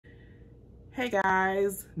Hey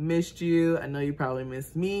guys, missed you. I know you probably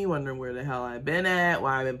missed me, wondering where the hell I've been at,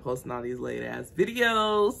 why I've been posting all these late ass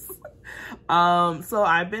videos. So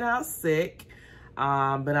I've been out sick.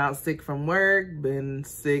 Been out sick from work, been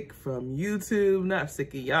sick from YouTube, not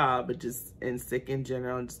sick of y'all, but just sick in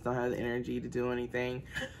general, and just don't have the energy to do anything.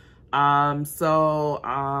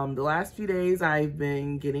 The last few days I've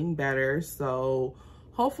been getting better, so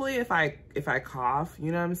hopefully if I cough,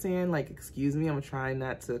 you know what I'm saying, like, excuse me, I'm trying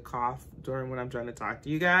not to cough during when I'm trying to talk to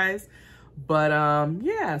you guys. But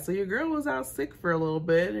yeah, so your girl was out sick for a little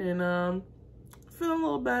bit, and feeling a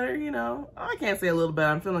little better, you know. I can't say a little bit,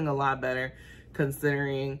 I'm feeling a lot better,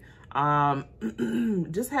 considering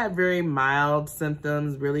just had very mild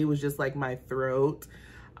symptoms. Really was just like my throat.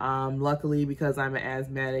 Luckily, because I'm an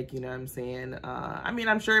asthmatic, you know what I'm saying? I mean,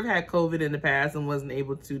 I'm sure I've had COVID in the past and wasn't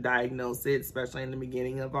able to diagnose it, especially in the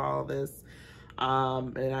beginning of all this.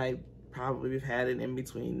 And I probably have had it in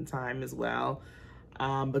between time as well.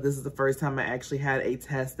 But this is the first time I actually had a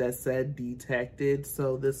test that said detected.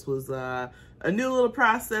 So this was a new little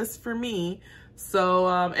process for me. So,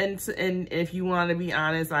 and if you want to be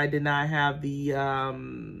honest, I did not have the, I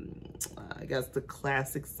guess the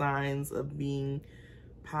classic signs of being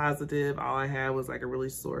positive. All I had was like a really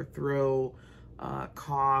sore throat,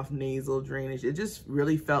 cough, nasal drainage. It just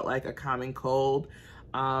really felt like a common cold.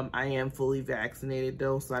 I am fully vaccinated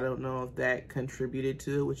though, so I don't know if that contributed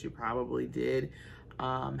to it, which it probably did,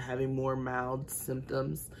 having more mild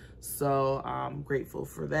symptoms. So I'm grateful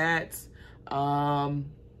for that.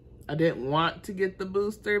 I didn't want to get the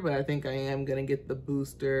booster, but I think I am gonna get the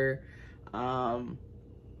booster a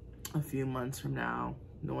few months from now,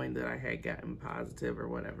 knowing that I had gotten positive or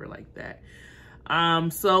whatever like that.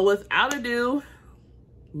 So without ado,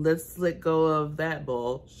 let's let go of that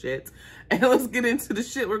bullshit and let's get into the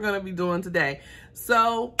shit we're gonna be doing today.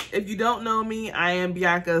 So if you don't know me, I am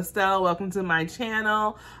Bianca-XQCTDTXM. Welcome to my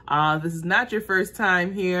channel. This is not your first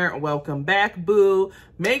time here. Welcome back, boo.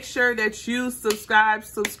 Make sure that you subscribe,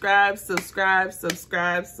 because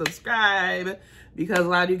a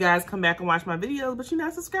lot of you guys come back and watch my videos, but you're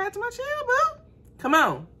not subscribed to my channel, boo. Come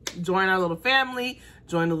on, join our little family,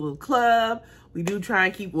 join the little club. We do try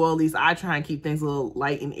and keep, well, at least I try and keep things a little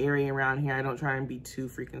light and airy around here. I don't try and be too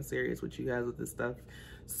freaking serious with you guys with this stuff.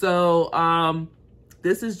 So,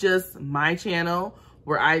 this is just my channel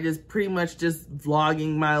where I just pretty much just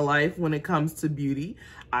vlogging my life when it comes to beauty.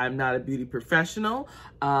 I'm not a beauty professional.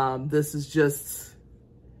 This is just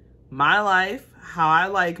my life, how I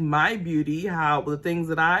like my beauty, how the things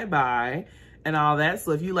that I buy and all that.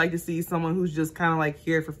 So if you like to see someone who's just kind of like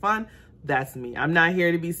here for fun, that's me. I'm not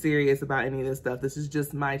here to be serious about any of this stuff. This is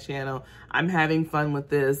just my channel. I'm having fun with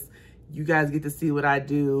this. You guys get to see what I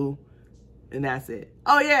do, and that's it.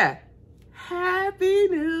 Oh yeah, Happy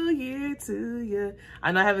New Year to you.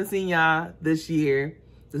 I know I haven't seen y'all this year.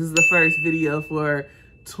 This is the first video for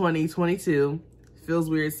 2022.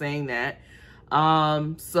 Feels weird saying that.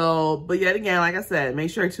 But yet again, like I said,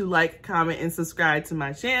 make sure to like, comment, and subscribe to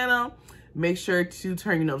my channel. Make sure to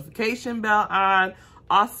turn your notification bell on.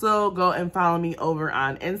 Also, go and follow me over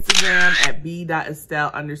on Instagram at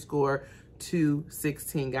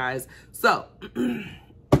b.estelle_216, guys. So,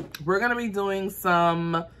 we're going to be doing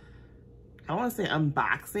some, I want to say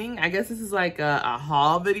unboxing. I guess this is like a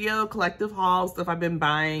haul video, collective haul, stuff I've been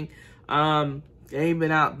buying. I ain't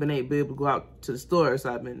been able to go out to the store,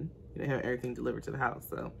 so I've been, you know, having everything delivered to the house.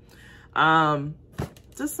 So,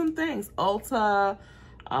 just some things. Ulta,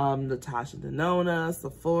 Natasha Denona,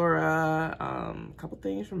 Sephora, a couple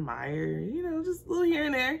things from Myers, you know, just a little here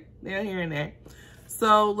and there, here and there.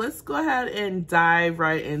 So let's go ahead and dive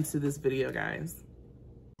right into this video, guys.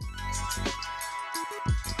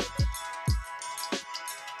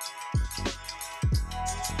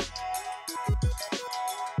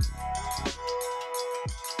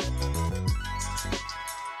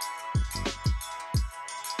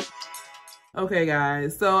 Okay,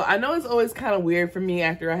 guys, so I know it's always kind of weird for me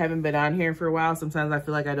after I haven't been on here for a while. Sometimes I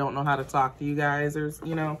feel like I don't know how to talk to you guys, or,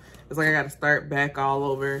 you know, it's like I got to start back all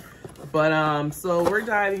over. But, so we're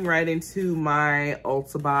diving right into my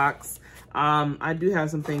Ulta box. I do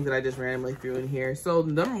have some things that I just randomly threw in here. So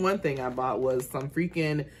the number one thing I bought was some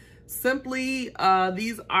freaking Simply,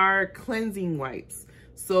 these are cleansing wipes.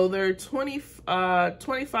 So they're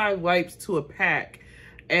 25 wipes to a pack.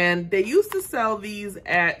 And they used to sell these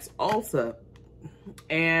at Ulta.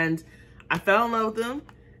 And I fell in love with them.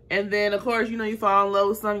 And then, of course, you know, you fall in love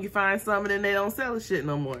with some, you find some, and then they don't sell the shit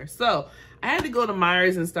no more. So I had to go to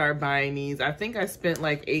Myers and start buying these. I think I spent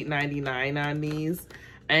like $8.99 on these.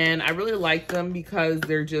 And I really like them because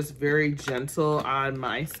they're just very gentle on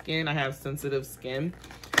my skin. I have sensitive skin.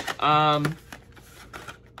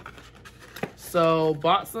 So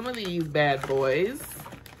bought some of these bad boys.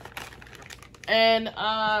 And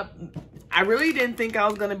I really didn't think I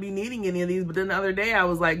was going to be needing any of these. But then the other day I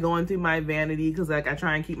was like going through my vanity, because like I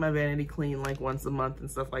try and keep my vanity clean like once a month and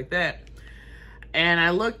stuff like that. And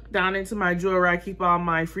I looked down into my drawer where I keep all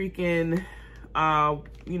my freaking,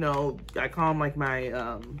 you know, I call them like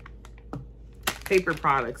my paper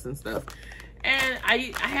products and stuff. And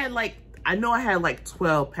I had like, I know I had like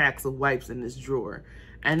 12 packs of wipes in this drawer.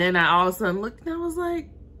 And then I all of a sudden looked and I was like,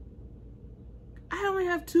 I only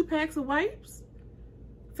have 2 packs of wipes?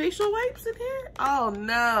 Facial wipes in here? Oh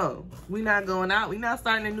no, we not going out. We not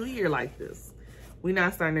starting a new year like this. We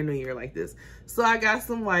not starting a new year like this. So I got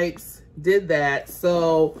some wipes, did that.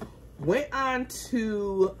 So went on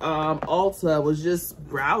to Ulta, was just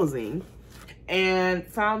browsing and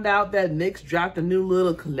found out that NYX dropped a new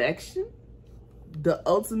little collection. The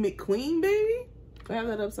Ultimate Queen, baby. Do I have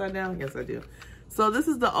that upside down? Yes, I do. So this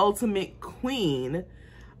is the Ultimate Queen.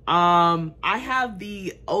 I have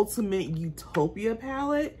the Ultimate Utopia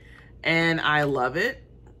palette and I love it.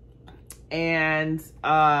 And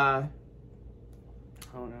hold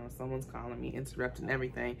on, someone's calling me, interrupting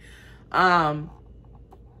everything. Had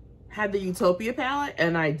the Utopia palette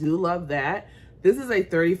and I do love that. This is a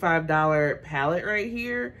 $35 palette right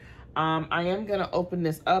here. I am gonna open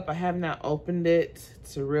this up. I have not opened it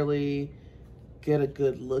to really get a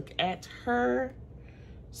good look at her.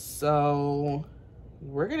 So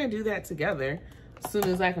we're gonna do that together as soon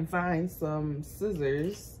as I can find some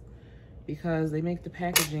scissors, because they make the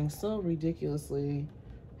packaging so ridiculously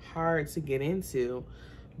hard to get into.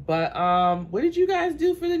 But what did you guys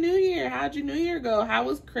do for the new year? How'd your new year go? How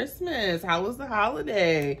was Christmas? How was the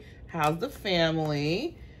holiday? How's the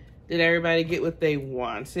family? Did everybody get what they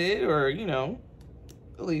wanted, or, you know,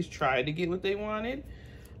 at least try to get what they wanted?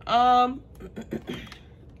 I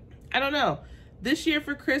don't know. This year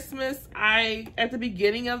for Christmas, at the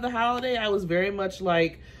beginning of the holiday, I was very much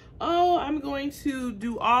like, oh, I'm going to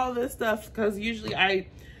do all this stuff, because usually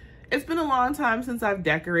it's been a long time since I've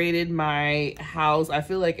decorated my house. I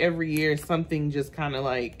feel like every year something just kind of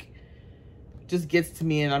like, just gets to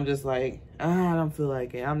me and I'm just like, I don't feel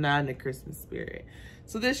like it. I'm not in the Christmas spirit.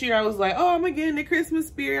 So this year I was like, oh, I'm gonna get in the Christmas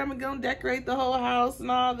spirit. I'm gonna decorate the whole house and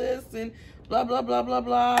all this and blah, blah, blah, blah,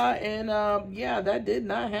 blah. And yeah, that did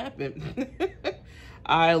not happen.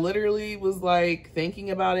 I literally was like thinking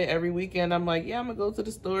about it every weekend. I'm like, yeah, I'm gonna go to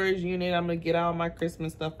the storage unit. I'm gonna get all my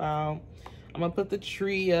Christmas stuff out. I'm gonna put the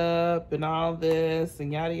tree up and all this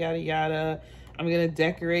and yada, yada, yada. I'm gonna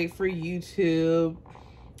decorate for YouTube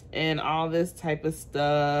and all this type of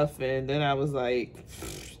stuff. And then I was like,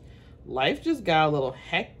 life just got a little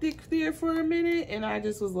hectic there for a minute. And I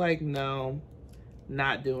just was like, no,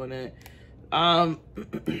 not doing it.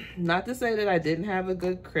 Not to say that I didn't have a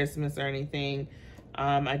good Christmas or anything.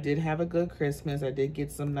 I did have a good Christmas. I did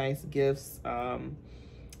get some nice gifts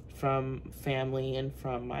from family and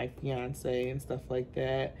from my fiance and stuff like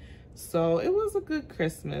that. So it was a good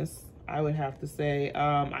Christmas, I would have to say.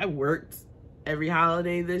 I worked every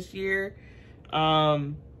holiday this year.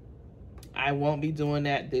 I won't be doing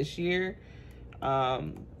that this year.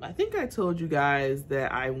 I think I told you guys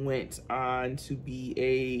that I went on to be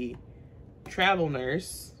a travel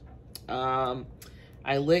nurse.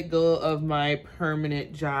 I let go of my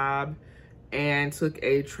permanent job and took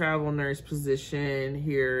a travel nurse position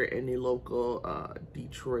here in the local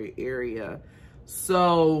Detroit area.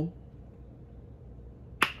 So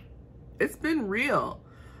it's been real.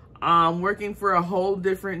 Working for a whole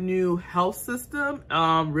different new health system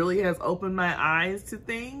really has opened my eyes to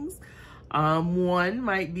things. One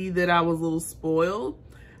might be that I was a little spoiled,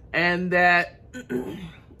 and that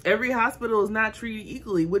every hospital is not treated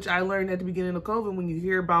equally, which I learned at the beginning of COVID when you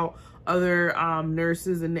hear about other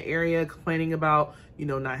nurses in the area complaining about, you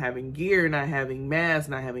know, not having gear, not having masks,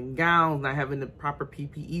 not having gowns, not having the proper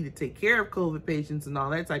PPE to take care of COVID patients and all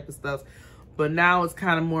that type of stuff. But now it's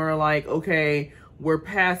kind of more like, okay, we're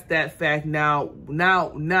past that fact now.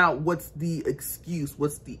 Now what's the excuse?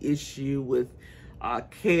 What's the issue with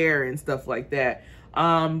care and stuff like that?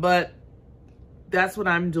 But that's what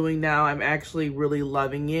I'm doing now. I'm actually really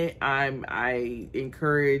loving it. I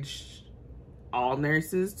encourage all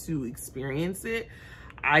nurses to experience it.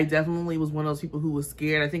 I definitely was one of those people who was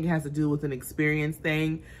scared. I think it has to do with an experience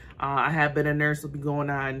thing. I have been a nurse, it'll be going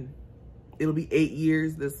on, it'll be 8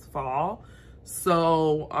 years this fall.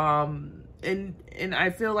 So, and I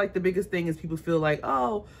feel like the biggest thing is people feel like,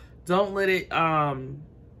 oh, don't let it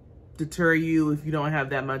deter you if you don't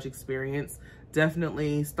have that much experience.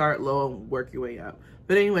 Definitely start low and work your way up.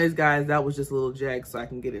 But anyways, guys, that was just a little jag so I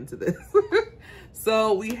can get into this.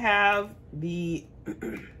 So we have the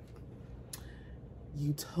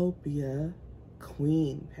Utopia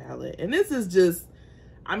Queen palette. And this is just,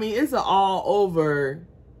 I mean, it's an all over,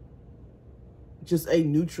 just a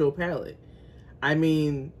neutral palette. I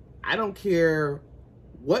mean, I don't care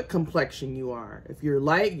what complexion you are. If you're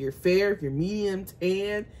light, you're fair, if you're medium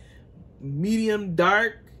tan, medium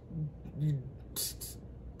dark,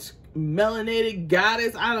 melanated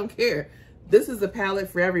goddess, I don't care. This is a palette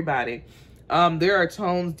for everybody. There are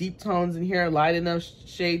tones, deep tones in here, light enough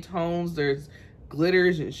shade tones. There's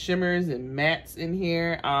glitters and shimmers and mattes in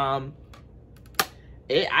here. I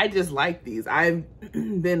just like these. I've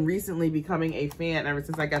been recently becoming a fan, ever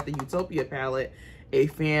since I got the Utopia palette, a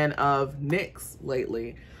fan of NYX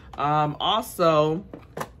lately. Also,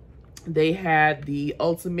 they had the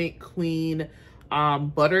Ultimate Queen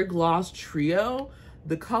Butter Gloss Trio.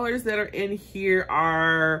 The colors that are in here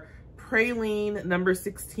are Praline, number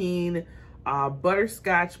 16,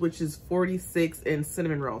 Butterscotch, which is 46, and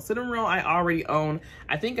Cinnamon Roll. Cinnamon Roll I already own.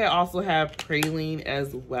 I think I also have Praline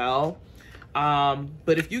as well.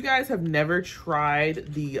 But if you guys have never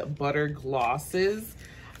tried the butter glosses,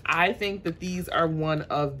 I think that these are one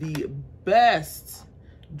of the best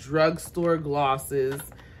drugstore glosses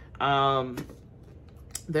that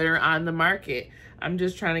are on the market. I'm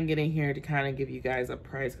just trying to get in here to kind of give you guys a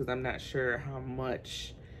price because I'm not sure how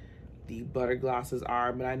much the butter glosses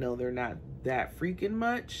are, but I know they're not that freaking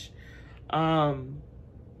much.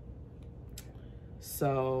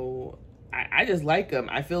 So I just like them.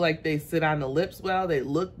 I feel like they sit on the lips well. They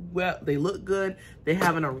look good. They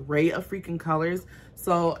have an array of freaking colors.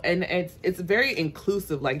 So, and it's very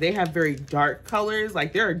inclusive. Like, they have very dark colors.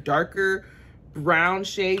 Like, there are darker brown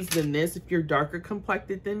shades than this if you're darker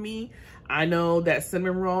complected than me. I know that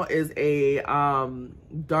Cinnamon Roll is a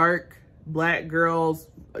dark black girl's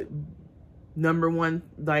 #1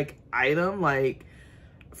 like item. Like,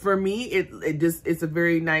 for me, it's a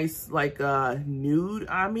very nice like nude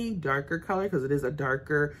on me, darker color, because it is a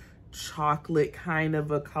darker chocolate kind of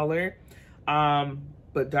a color.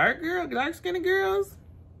 But dark skinned girls,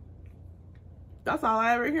 that's all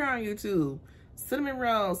I ever hear on YouTube. Cinnamon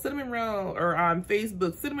roll, or on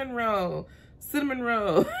Facebook, cinnamon roll.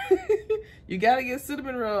 You gotta get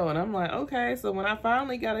cinnamon roll. And I'm like, okay. So when I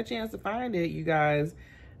finally got a chance to find it, you guys,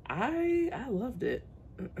 I loved it.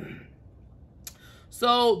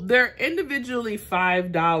 So they're individually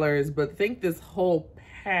 $5, but I think this whole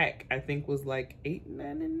pack, I think, was like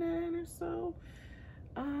 $8.99 or so.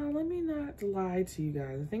 Let me not lie to you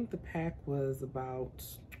guys. I think the pack was about,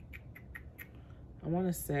 I want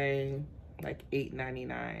to say like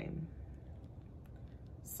 $8.99,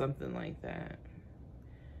 something like that.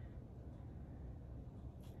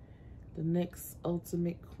 The NYX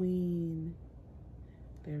Ultimate Queen.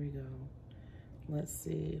 There we go. Let's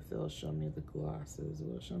see if they'll show me the glosses.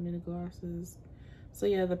 Will it show me the glosses? So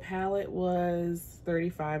yeah, the palette was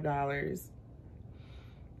 $35.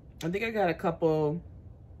 I think I got a couple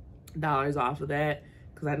dollars off of that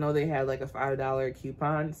because I know they had like a $5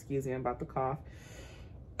 coupon. Excuse me, I'm about to cough.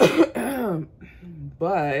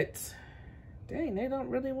 But dang, they don't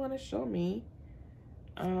really want to show me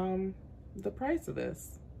the price of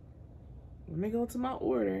this. Let me go to my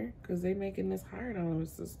order because they making this hard on them,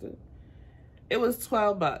 sister. It was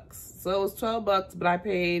 12 bucks. So it was 12 bucks, but I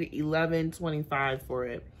paid $11.25 for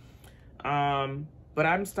it. But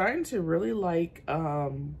I'm starting to really like, I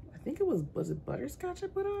think it was it Butterscotch I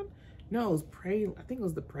put on? No, it was Praline. I think it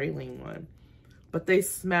was the Praline one. But they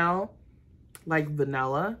smell like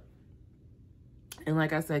vanilla. And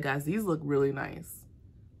like I said, guys, these look really nice.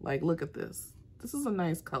 Like, look at this. This is a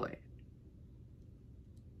nice color.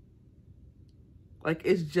 Like,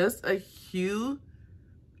 it's just a hue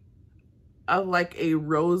of like a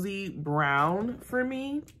rosy brown for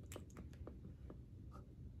me.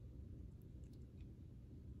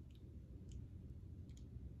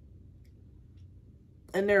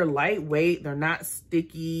 And they're lightweight, they're not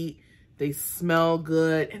sticky, they smell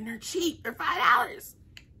good, and they're cheap. They're $5.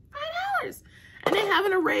 $5. And they have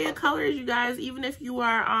an array of colors, you guys. Even if you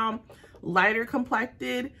are lighter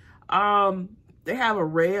complected, they have an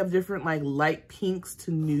array of different like light pinks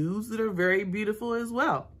to nudes that are very beautiful as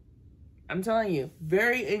well. I'm telling you,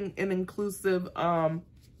 very an inclusive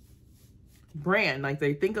brand. Like,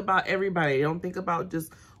 they think about everybody. They don't think about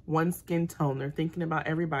just one skin tone. They're thinking about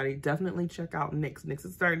everybody. Definitely check out NYX. NYX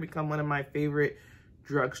is starting to become one of my favorite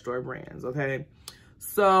drugstore brands, okay?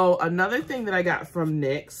 So another thing that I got from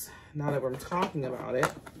NYX, now that we're talking about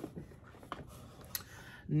it,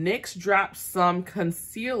 NYX dropped some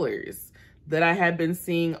concealers that I had been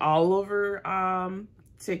seeing all over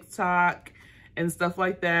TikTok and stuff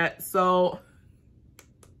like that. So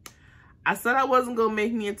I said I wasn't gonna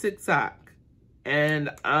make me a TikTok, and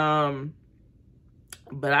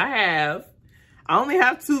but I have. I only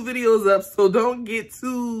have 2 videos up, so don't get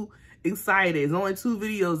too excited. There's only 2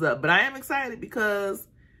 videos up, but I am excited because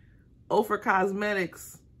Ofer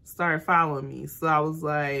Cosmetics started following me. So I was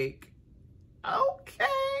like,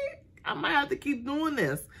 okay, I might have to keep doing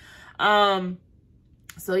this.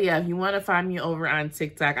 So yeah, if you want to find me over on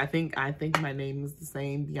TikTok, I think my name is the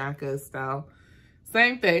same, Bianca style.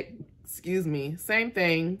 Same thing, excuse me, same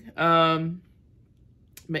thing.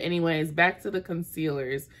 But anyways, back to the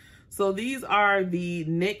concealers. So these are the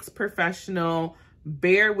NYX Professional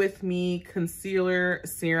Bear With Me Concealer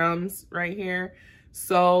Serums right here.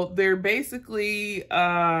 So they're basically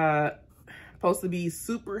supposed to be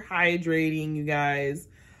super hydrating, you guys.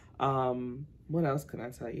 What else can I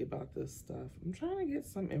tell you about this stuff? I'm trying to get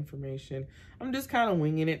some information. I'm just kind of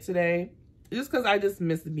winging it today, just because I just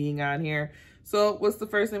missed being on here. So what's the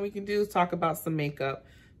first thing we can do is talk about some makeup.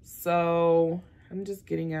 So I'm just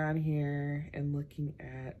getting on here and looking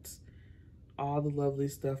at all the lovely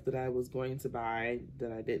stuff that I was going to buy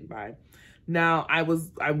that I didn't buy. Now, I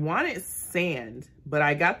wanted sand, but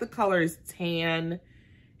I got the colors tan,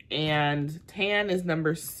 and tan is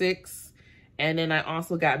number 6. And then I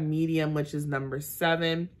also got medium, which is number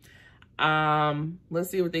 7. Let's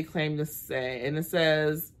see what they claim to say. And it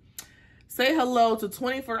says, say hello to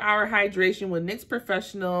 24-hour hydration with NYX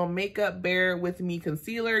Professional Makeup Bear With Me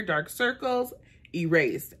Concealer, dark circles,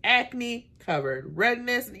 erased acne, covered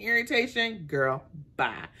redness and irritation. Girl,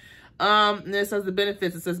 bye. And it says the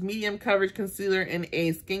benefits. It says medium coverage concealer and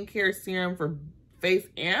a skincare serum for face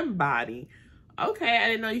and body. Okay, I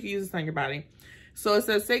didn't know you could use this on your body. So it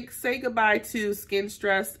says, say goodbye to skin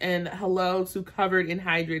stress and hello to covered and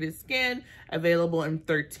hydrated skin. Available in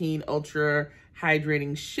 13 ultra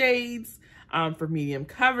hydrating shades for medium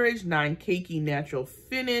coverage, non-cakey natural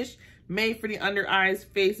finish. Made for the under eyes,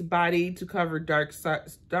 face, body to cover dark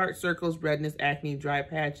circles, redness, acne, dry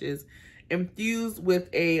patches. Infused with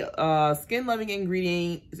a skin-loving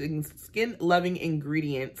ingredients,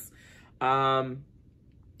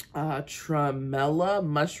 tremella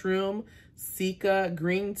mushroom, Sika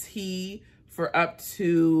green tea for up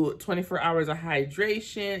to 24 hours of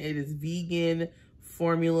hydration. It is vegan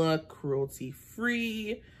formula,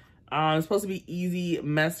 cruelty-free. It's supposed to be easy,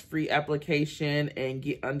 mess-free application and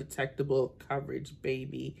get undetectable coverage,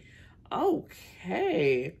 baby.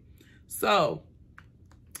 Okay. So,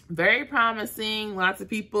 very promising. Lots of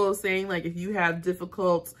people saying, like, if you have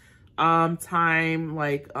difficult time,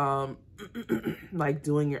 like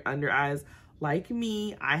doing your under eyes, like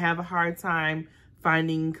me, I have a hard time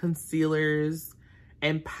finding concealers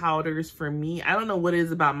and powders for me. I don't know what it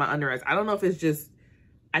is about my under eyes. I don't know if it's just,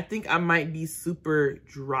 I think I might be super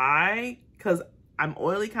dry because I'm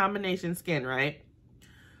oily combination skin, right?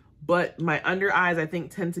 But my under eyes, I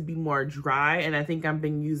think, tend to be more dry. And I think I've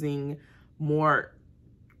been using more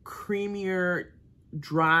creamier,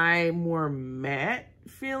 dry, more matte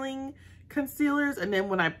feeling concealers. And then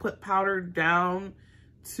when I put powder down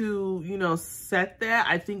to, you know, set that,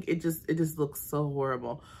 I think it just looks so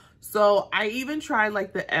horrible. So I even tried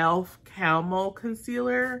like the e.l.f. Camo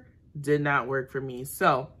concealer, did not work for me.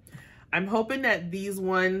 So I'm hoping that these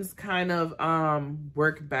ones kind of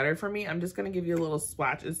work better for me. I'm just gonna give you a little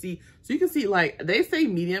swatch and see, so you can see, like, they say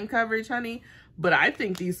medium coverage, honey, but I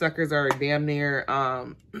think these suckers are damn near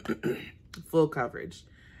full coverage.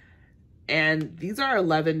 And these are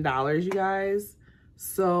 $11, you guys.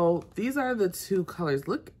 So these are the 2 colors.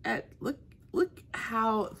 Look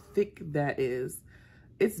how thick that is.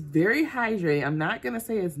 It's very hydrating. I'm not gonna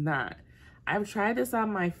say it's not. I've tried this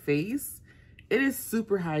on my face. It is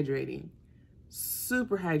super hydrating.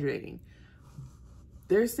 Super hydrating.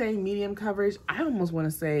 They're saying medium coverage. I almost want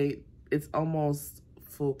to say it's almost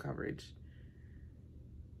full coverage.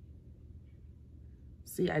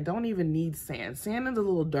 See, I don't even need sand. Sand is a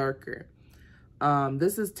little darker.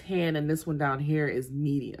 This is tan and this one down here is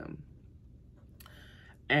medium.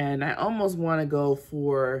 And I almost want to go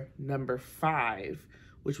for number 5,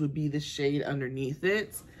 which would be the shade underneath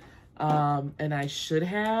it. And I should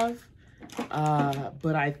have,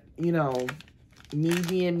 but I, you know, me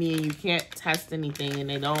being me, you can't test anything, and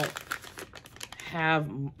they don't have,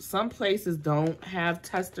 some places don't have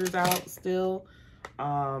testers out still.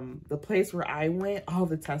 The place where I went, all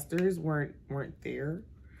the testers weren't there.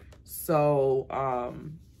 So,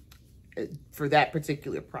 for that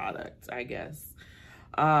particular product, I guess.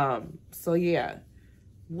 So yeah,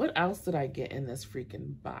 what else did I get in this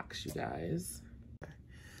freaking box, you guys?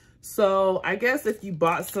 So I guess if you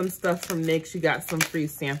bought some stuff from NYX, you got some free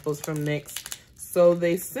samples from NYX. So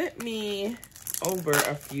they sent me over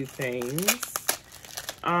a few things.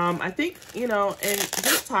 I think, you know, and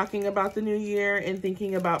just talking about the new year and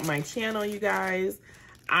thinking about my channel, you guys,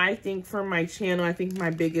 I think for my channel, I think my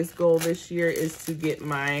biggest goal this year is to get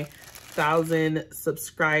my 1,000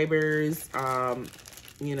 subscribers,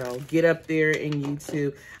 you know, get up there in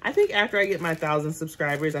YouTube. I think after I get my 1,000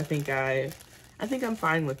 subscribers, I think I'm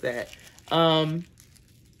fine with that.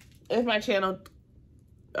 If my channel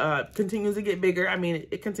continues to get bigger, I mean,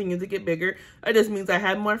 it continues to get bigger, it just means I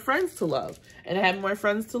have more friends to love, and I have more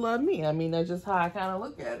friends to love me. I mean, that's just how I kind of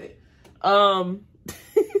look at it.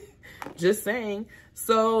 Just saying.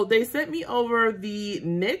 So they sent me over the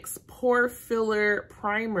NYX Pore Filler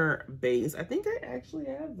Primer Base. I think I actually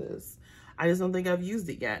have this. I just don't think I've used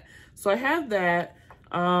it yet. So I have that.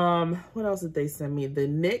 What else did they send me? The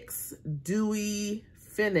NYX Dewy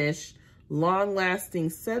Finish Long Lasting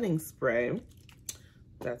Setting Spray.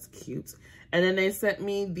 That's cute. And then they sent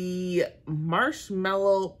me the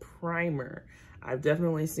Marshmallow Primer. I've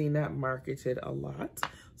definitely seen that marketed a lot.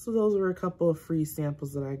 So those were a couple of free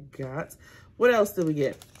samples that I got. What else did we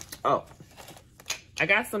get? Oh, I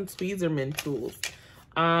got some Tweezerman tools.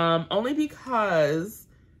 Only because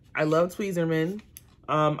I love Tweezerman.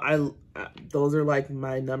 Those are like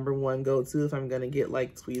my number1 go-to if I'm gonna get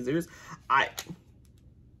like tweezers. I've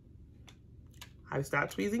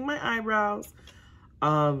stopped tweezing my eyebrows.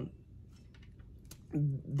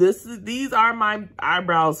 These are my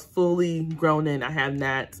eyebrows fully grown in. I have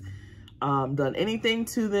not done anything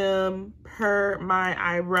to them per my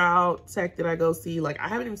eyebrow tech that I go see. Like, I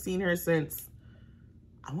haven't even seen her since,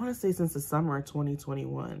 I want to say since the summer of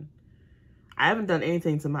 2021. I haven't done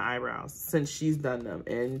anything to my eyebrows since she's done them.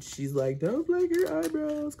 And she's like, don't flag your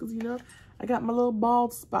eyebrows. Because, you know, I got my little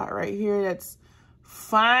bald spot right here that's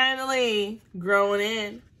finally growing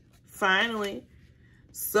in. Finally.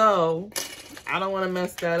 So, I don't want to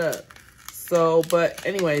mess that up. So, but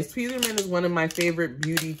anyways, Tweezerman is one of my favorite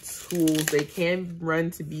beauty tools. They can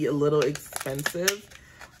run to be a little expensive,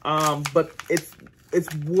 but it's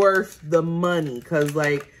worth the money, because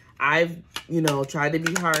like I've, you know, tried to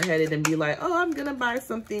be hard-headed and be like, oh, I'm gonna buy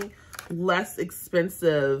something less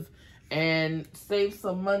expensive and save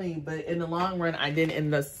some money, but in the long run, I didn't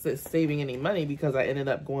end up saving any money because I ended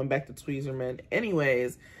up going back to Tweezerman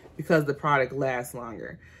anyways, because the product lasts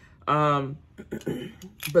longer.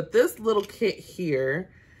 But this little kit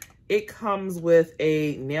here, it comes with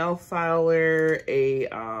a nail filer, a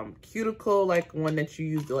cuticle, like one that you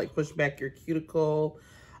use to like push back your cuticle,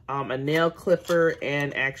 a nail clipper,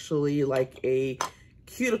 and actually like a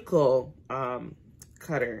cuticle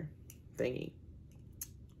cutter thingy.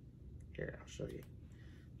 Here, I'll show you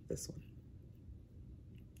this one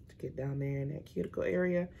to get down there in that cuticle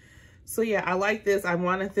area. So yeah, I like this. I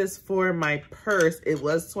wanted this for my purse. It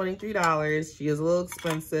was $23. She is a little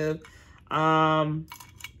expensive. Did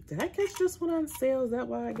I catch this one on sale? Is that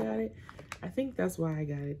why I got it? I think that's why I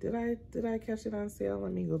got it. Did I catch it on sale?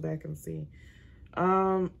 Let me go back and see.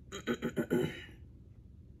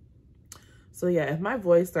 So yeah, if my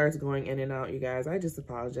voice starts going in and out, you guys, I just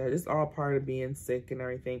apologize. It's all part of being sick and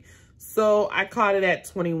everything. So I caught it at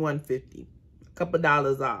 $21.50, a couple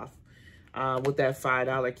dollars off. With that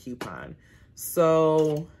 $5 coupon.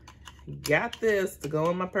 So got this to go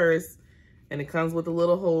in my purse, and it comes with a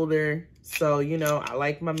little holder. So, you know, I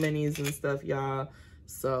like my minis and stuff, y'all.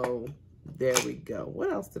 So there we go. What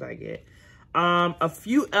else did I get? A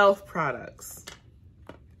few e.l.f. products.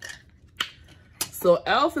 So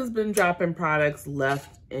e.l.f. has been dropping products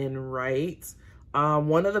left and right.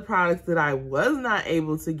 One of the products that I was not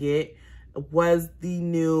able to get was the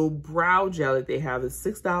new brow gel that they have. It's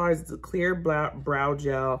 $6. It's a clear brow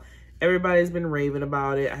gel. Everybody's been raving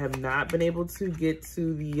about it. I have not been able to get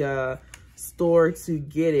to the store to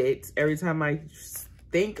get it. Every time I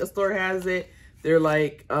think a store has it, they're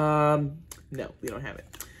like, no, we don't have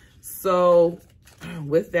it. So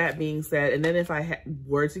with that being said, and then if I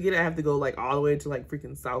were to get it, I have to go like all the way to like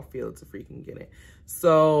freaking Southfield to freaking get it.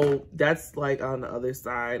 So that's like on the other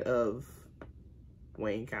side of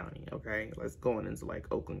Wayne County, okay? Let's going into like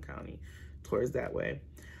Oakland County, towards that way.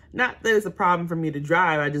 Not that it's a problem for me to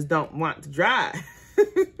drive, I just don't want to drive.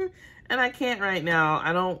 And I can't right now.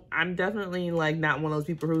 I'm definitely like not one of those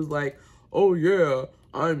people who's like, oh yeah,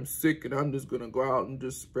 I'm sick and I'm just gonna go out and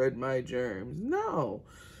just spread my germs. No,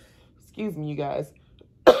 excuse me, you guys.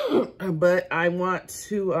 But I want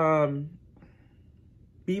to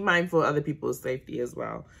be mindful of other people's safety as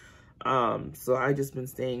well. So I just been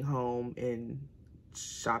staying home and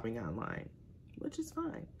shopping online, which is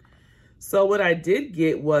fine. So what I did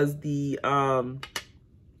get was the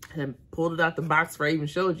and pulled it out the box where I even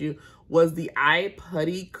showed you, was the eye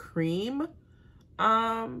putty cream,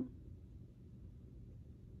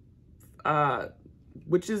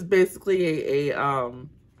 which is basically a I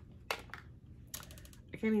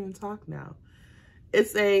can't even talk now.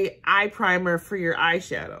 it's a eye primer for your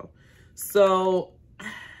eyeshadow. So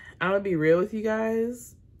I'm gonna be real with you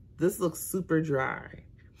guys. This looks super dry.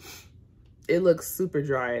 It looks super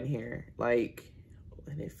dry in here, like,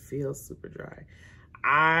 and it feels super dry.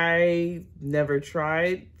 I never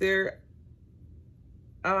tried their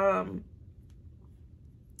eye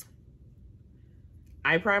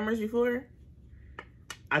primers before.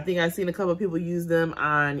 I think I've seen a couple of people use them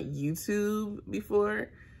on YouTube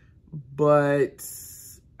before, but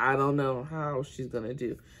I don't know how she's gonna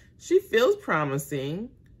do. She feels promising.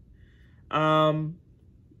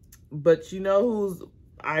 But you know whose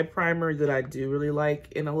eye primer that I do really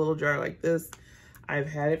like in a little jar like this? I've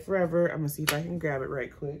had it forever. I'm gonna see if I can grab it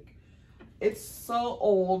right quick. It's so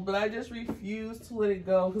old, but I just refuse to let it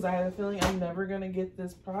go because I have a feeling I'm never gonna get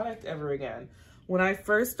this product ever again. When I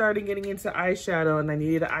first started getting into eyeshadow and I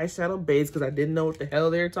needed an eyeshadow base because I didn't know what the hell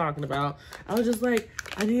they were talking about, I was just like,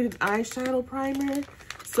 I need an eyeshadow primer.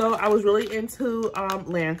 So I was really into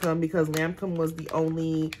Lancome because Lancome was the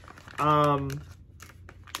only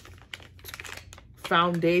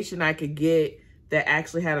foundation I could get that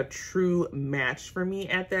actually had a true match for me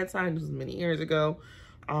at that time. This was many years ago.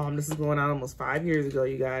 This is going on almost 5 years ago,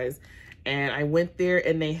 you guys. And I went there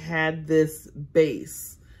and they had this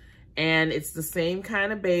base. And it's the same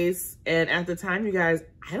kind of base. And at the time, you guys,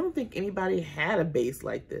 I don't think anybody had a base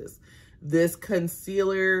like this. This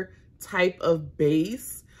concealer type of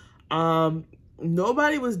base.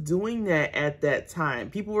 Nobody was doing that at that time.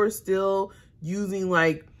 People were still using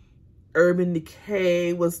like Urban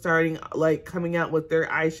Decay was starting like coming out with their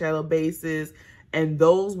eyeshadow bases. And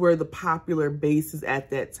those were the popular bases at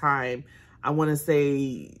that time. I want to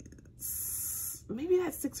say maybe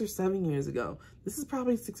that's 6 or 7 years ago. This is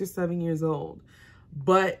probably 6 or 7 years old,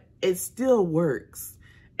 but it still works.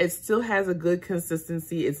 It still has a good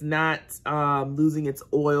consistency. It's not losing its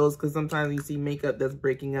oils, because sometimes you see makeup that's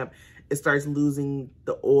breaking up. It starts losing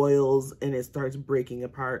the oils and it starts breaking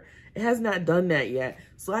apart. It has not done that yet.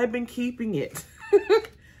 So I've been keeping it.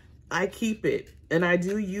 I keep it and I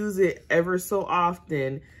do use it ever so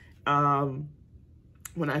often.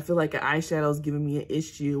 When I feel like an eyeshadow is giving me an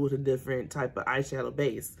issue with a different type of eyeshadow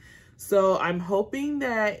base. So I'm hoping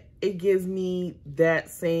that it gives me that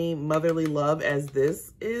same motherly love as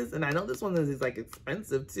this is. And I know this one is like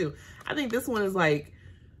expensive too. I think this one is like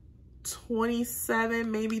 $27,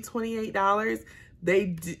 maybe $28. They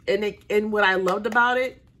do, and what I loved about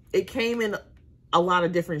it, it came in a lot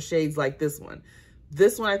of different shades like this one.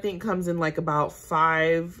 This one I think comes in like about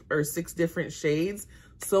 5 or 6 different shades.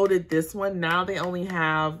 So did this one. Now they only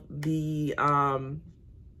have the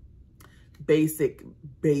basic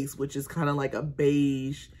base, which is kind of like a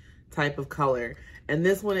beige type of color. And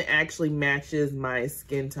this one, it actually matches my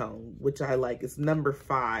skin tone, which I like. It's number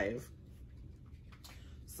 5.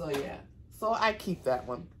 So yeah, so I keep that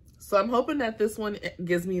one. So I'm hoping that this one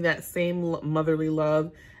gives me that same motherly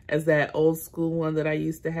love as that old school one that I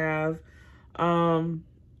used to have. I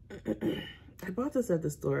bought this at the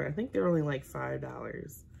store. I think they're only like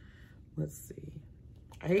 $5. Let's see.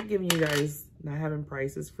 I hate giving you guys not having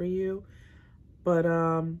prices for you, but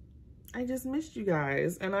I just missed you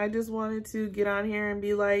guys and I just wanted to get on here and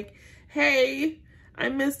be like, hey, I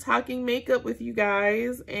miss talking makeup with you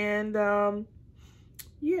guys. And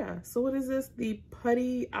yeah, so what is this? The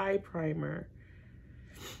Putty Eye Primer.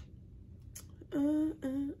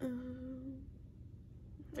 I'm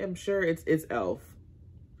sure it's e.l.f.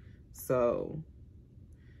 So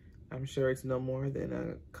I'm sure it's no more than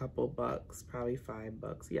a couple bucks, probably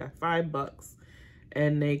 $5. Yeah, $5.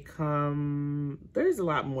 And they come, there's a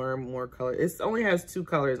lot more colors. It only has 2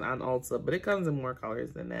 colors on Ulta, but it comes in more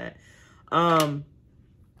colors than that.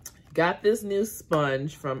 Got this new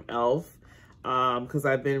sponge from e.l.f. Because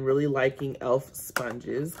I've been really liking e.l.f.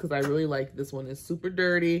 sponges, because I really like this one. It's super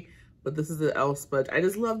dirty, but this is an e.l.f. sponge. I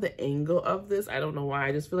just love the angle of this. I don't know why.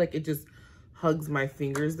 I just feel like it just hugs my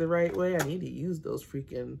fingers the right way. I need to use those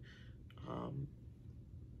freaking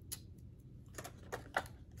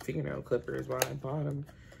fingernail clippers while I bought them.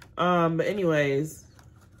 But anyways,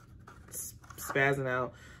 spazzing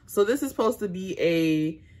out. So this is supposed to be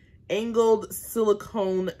a angled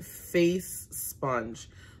silicone face sponge.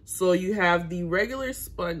 So you have the regular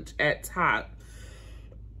sponge at top.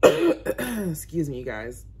 Excuse me, you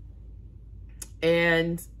guys.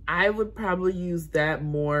 And I would probably use that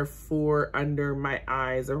more for under my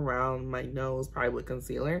eyes, around my nose, probably with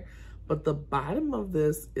concealer. But the bottom of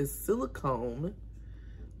this is silicone.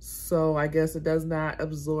 So I guess it does not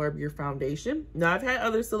absorb your foundation. Now, I've had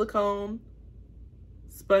other silicone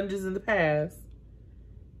sponges in the past.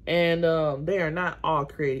 And they are not all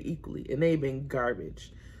created equally. And they've been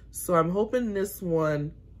garbage. So I'm hoping this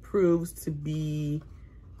one proves to be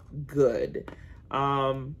good.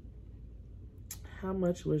 How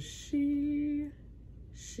much was she?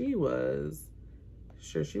 She was,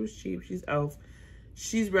 sure, she was cheap. She's e.l.f.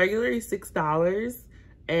 She's regularly $6,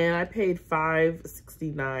 and I paid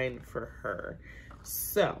 $5.69 for her.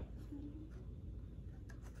 So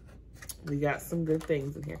we got some good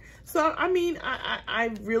things in here. So I mean,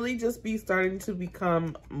 I really just be starting to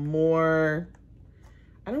become more,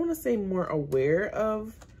 I don't want to say more aware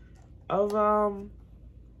of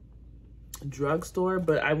drugstore,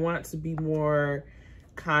 but I want to be more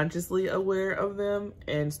consciously aware of them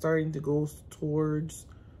and starting to go towards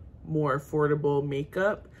more affordable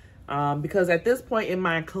makeup, because at this point in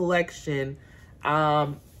my collection,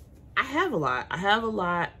 I have a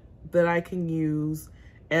lot that I can use,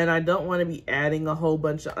 and I don't want to be adding a whole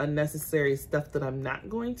bunch of unnecessary stuff that I'm not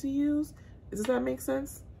going to use. Does that make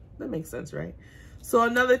sense? That makes sense, right? So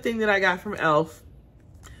another thing that I got from e.l.f.,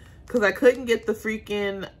 because I couldn't get the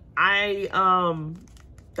freaking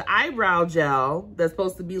the eyebrow gel that's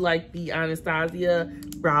supposed to be like the Anastasia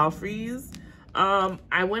brow freeze.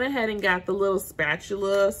 I went ahead and got the little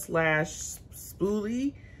spatula slash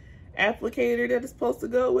spoolie applicator that it's supposed to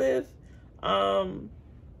go with. And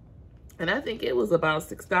I think it was about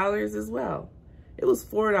 $6 as well. It was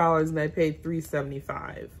 $4 and I paid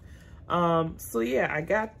 $3.75. So yeah, I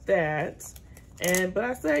got that. But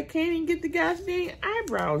I said I can't even get the gosh dang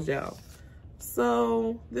eyebrow gel.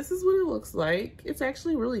 So this is what it looks like. It's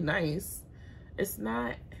actually really nice. It's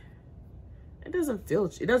not, it doesn't feel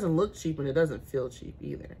cheap. It doesn't look cheap and it doesn't feel cheap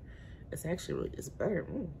either. It's actually really, it's better.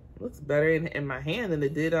 It looks better in my hand than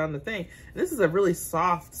it did on the thing. And this is a really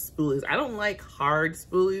soft spoolie. I don't like hard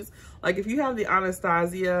spoolies. Like if you have the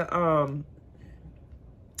Anastasia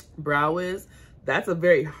Brow Wiz, that's a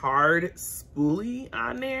very hard spoolie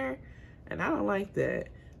on there. And I don't like that.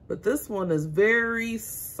 But this one is very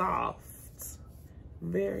soft.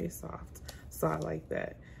 Very soft. So I like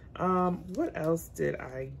that. What else did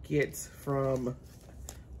I get from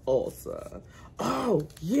Ulta? Oh,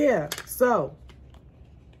 yeah. So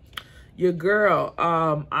your girl,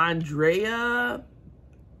 Andrea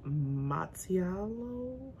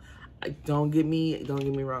Mattiello. Don't get me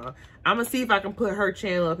wrong. I'm gonna see if I can put her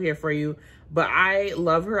channel up here for you. But I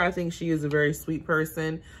love her. I think she is a very sweet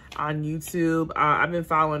person on YouTube. I've been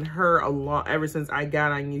following her ever since I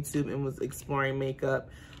got on YouTube and was exploring makeup.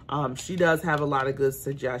 She does have a lot of good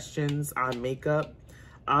suggestions on makeup.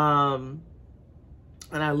 And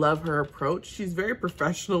I love her approach. She's very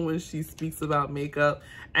professional when she speaks about makeup.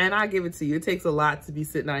 And I give it to you. It takes a lot to be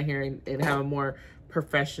sitting out here and have a more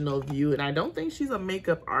professional view. And I don't think she's a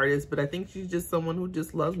makeup artist, but I think she's just someone who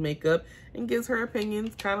just loves makeup and gives her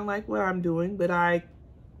opinions, kind of like what I'm doing. But I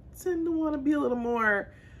tend to want to be a little more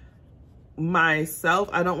myself.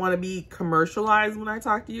 I don't want to be commercialized when I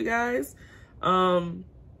talk to you guys.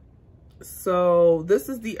 So this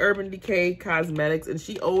is the Urban Decay Cosmetics, and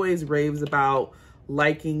she always raves about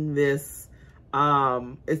liking this.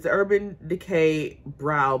 It's the Urban Decay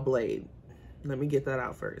Brow Blade. Let me get that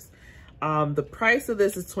out first. The price of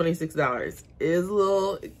this is $26. It is a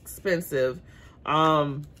little expensive.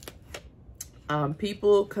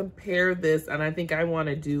 People compare this, and I think I want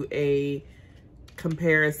to do a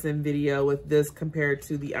comparison video with this compared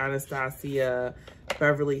to the Anastasia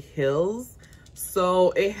Beverly Hills.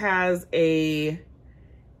 So it has a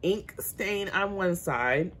ink stain on one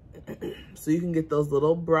side, so you can get those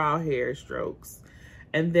little brow hair strokes.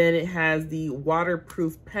 And then it has the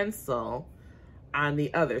waterproof pencil on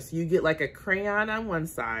the other. So you get like a crayon on one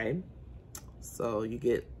side. So you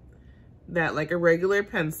get that like a regular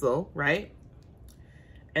pencil, right?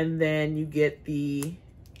 And then you get the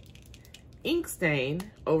ink stain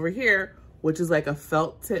over here, which is like a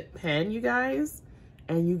felt tip pen, you guys.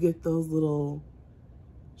 And you get those little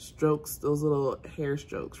strokes, those little hair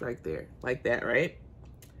strokes right there, like that, right?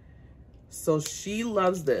 So she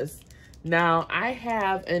loves this. Now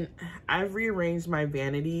I've rearranged my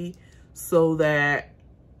vanity so that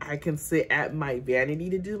I can sit at my vanity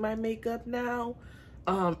to do my makeup now.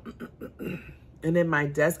 And then my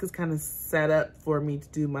desk is kind of set up for me to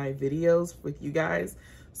do my videos with you guys.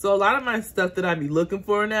 So a lot of my stuff that I be looking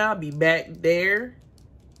for now be back there.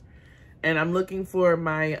 And I'm looking for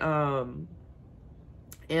my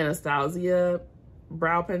Anastasia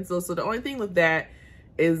brow pencil. So the only thing with that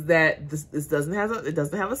is that this doesn't have a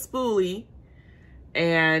spoolie.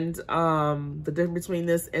 And the difference between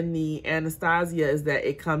this and the Anastasia is that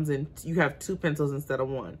it comes in, you have two pencils instead of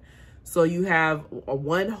one. So you have a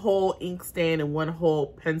one whole ink stain and one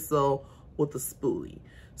whole pencil with a spoolie.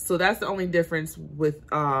 So that's the only difference with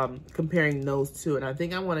comparing those two. And I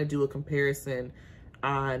think I want to do a comparison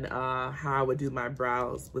on how I would do my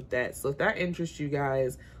brows with that. So if that interests you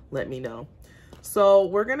guys, let me know. So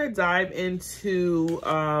we're gonna dive into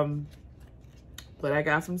what I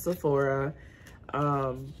got from Sephora.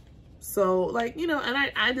 So like, you know,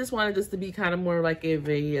 and I just wanted this to be kind of more like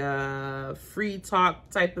a free talk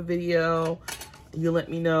type of video. You let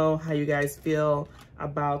me know how you guys feel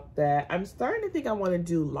about that. I'm starting to think I want to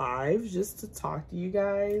do lives just to talk to you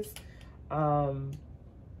guys.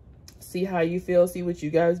 See how you feel, see what you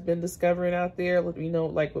guys been discovering out there. Let me know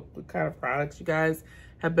like what kind of products you guys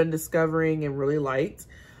have been discovering and really liked.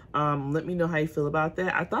 Let me know how you feel about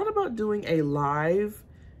that. I thought about doing a live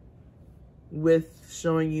with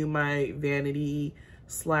showing you my vanity /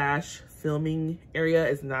 filming area.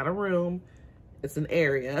 It's not a room, it's an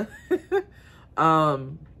area.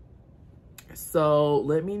 So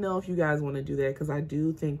let me know if you guys want to do that, because I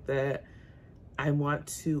do think that I want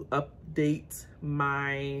to update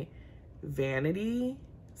my vanity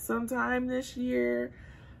sometime this year.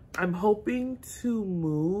 I'm hoping to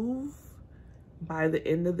move by the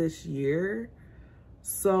end of this year.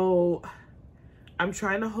 So I'm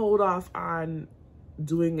trying to hold off on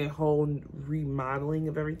doing a whole remodeling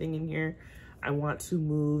of everything in here. I want to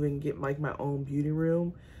move and get like my own beauty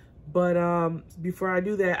room. But before I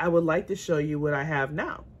do that, I would like to show you what I have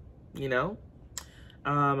now, you know.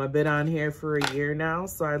 I've been on here for a year now,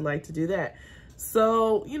 so I'd like to do that.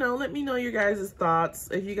 So, you know, let me know your guys' thoughts.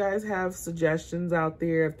 If you guys have suggestions out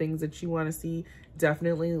there of things that you want to see,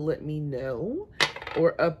 definitely let me know.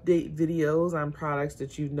 Or update videos on products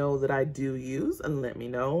that you know that I do use, and let me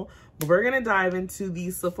know. But we're going to dive into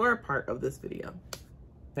the Sephora part of this video.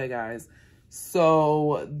 Okay, guys.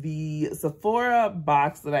 So the Sephora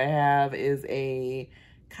box that I have is a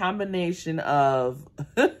combination of,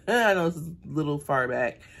 I know this is a little far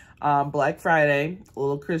back, Black Friday, a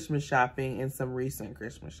little Christmas shopping, and some recent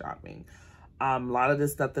Christmas shopping. A lot of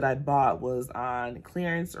this stuff that I bought was on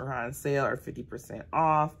clearance or on sale or 50%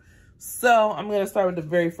 off. So I'm going to start with the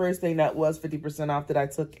very first thing that was 50% off that I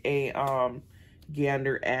took a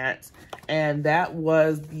gander at. And that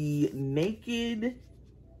was the Naked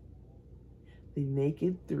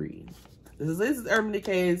 3. This is Urban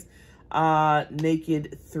Decay's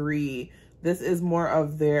Naked 3. This is more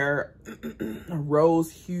of their rose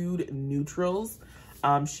hued neutrals.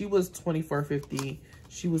 She was $24.50.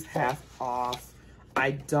 She was half off.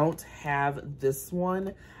 I don't have this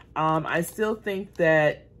one. I still think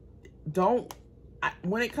that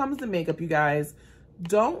when it comes to makeup, you guys,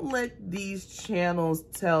 don't let these channels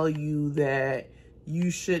tell you that you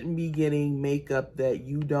shouldn't be getting makeup that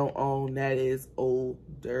you don't own that is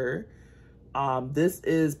older. This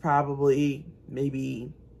is probably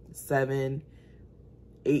maybe 7-8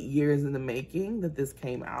 years in the making that this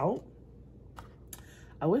came out.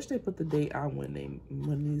 I wish they put the date on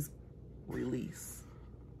when these release.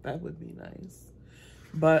 That would be nice.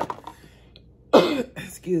 But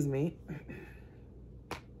excuse me,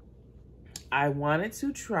 I wanted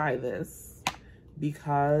to try this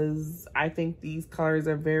because I think these colors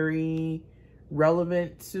are very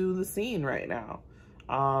relevant to the scene right now.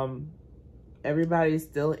 Everybody's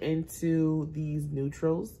still into these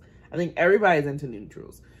neutrals. I think everybody's into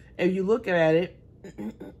neutrals. If you look at it,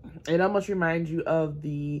 it almost reminds you of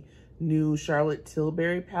the new Charlotte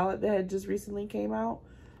Tilbury palette that had just recently came out.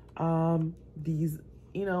 These,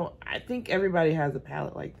 you know, I think everybody has a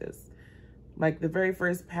palette like this. Like the very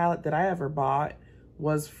first palette that I ever bought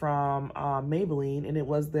was from Maybelline, and it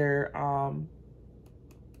was their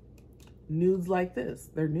nudes like this,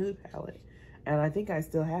 their nude palette. And I think I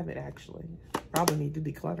still have it, actually. Probably need to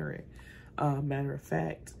declutter it, matter of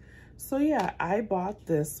fact. So yeah, I bought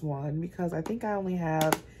this one because I think I only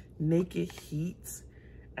have Naked Heat,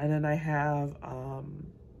 and then I have the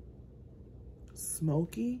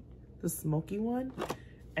smoky one,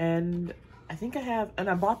 and I think I have, and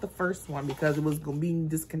I bought the first one because it was being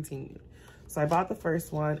discontinued. So I bought the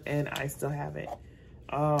first one and I still have it.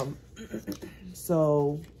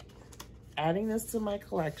 So adding this to my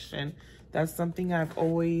collection, that's something I've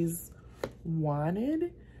always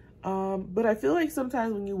wanted. But I feel like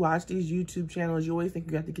sometimes when you watch these YouTube channels, you always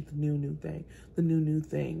think you have to get the new thing, the new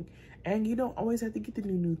thing. And you don't always have to get the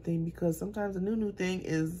new thing, because sometimes the new thing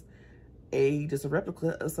is just a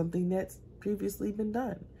replica of something that's previously been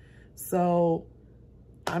done. So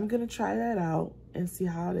I'm gonna try that out and see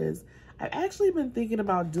how it is. I've actually been thinking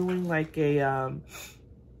about doing like a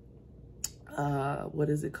what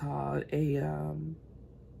is it called? A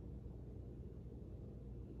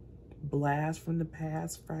blast from the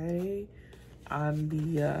past Friday on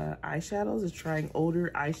the eyeshadows, is trying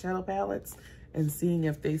older eyeshadow palettes and seeing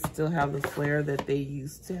if they still have the flair that they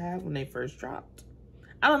used to have when they first dropped.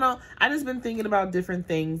 I don't know. I just been thinking about different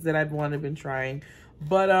things that I've wanted been trying.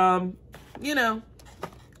 But, you know,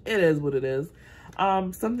 it is what it is.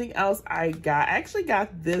 Something else I actually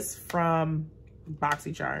got this from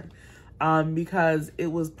BoxyCharm, because it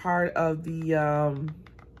was part of the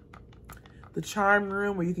charm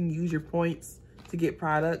room where you can use your points to get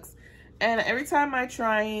products. And every time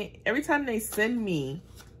they send me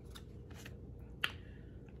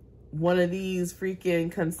one of these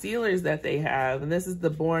freaking concealers that they have, and this is the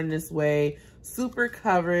Born This Way Super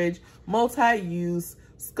Coverage Multi-Use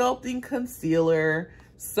Sculpting Concealer.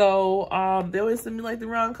 So they always send me like the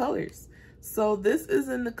wrong colors. So this is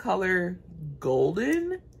in the color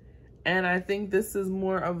Golden, and I think this is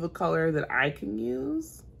more of the color that I can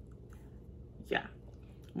use. Yeah,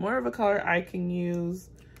 more of a color I can use.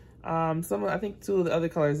 I think two of the other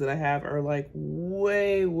colors that I have are like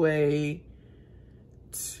way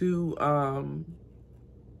too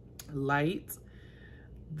light.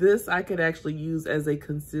 This I could actually use as a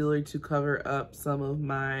concealer to cover up some of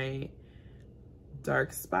my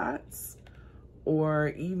dark spots, or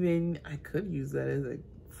even I could use that as a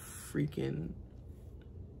freaking,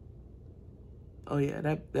 oh yeah,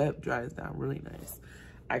 that dries down really nice.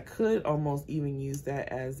 I could almost even use that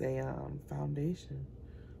as a foundation,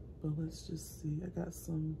 but let's just see. I got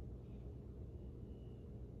some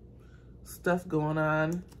stuff going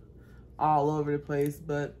on all over the place,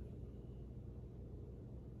 but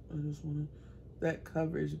I just want to, that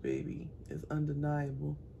coverage, baby, is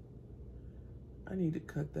undeniable. I need to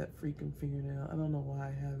cut that freaking fingernail. I don't know why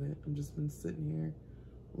I haven't. I've just been sitting here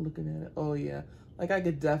looking at it. Oh yeah, like I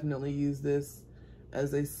could definitely use this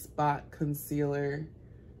as a spot concealer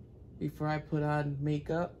before I put on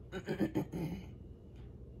makeup.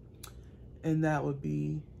 And that would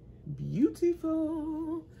be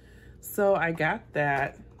beautiful. So I got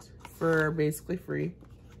that for basically free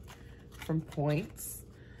from points.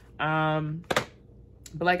 But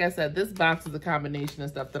like I said, this box is a combination of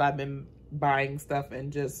stuff that I've been buying stuff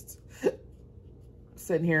and just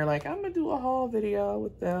sitting here like, I'm gonna do a haul video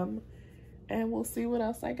with them and we'll see what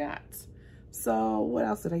else I got. So what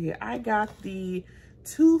else did I get? I got the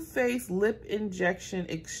Too Faced Lip Injection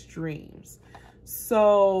Extremes.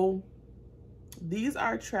 So these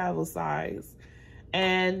are travel size,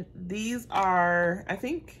 and these are, I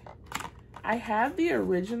think I have the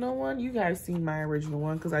original one. You guys seen my original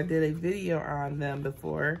one because I did a video on them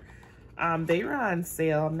before. They were on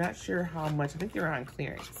sale. I'm not sure how much. I think they were on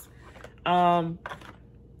clearance. I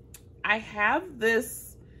have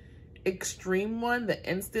this extreme one, the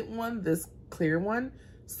instant one, this clear one.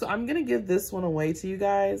 So I'm going to give this one away to you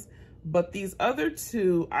guys. But these other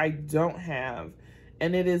two I don't have.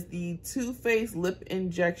 And it is the Too Faced Lip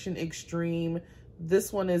Injection Extreme.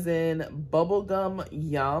 This one is in Bubblegum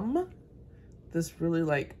Yum. This really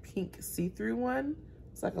like pink see-through one.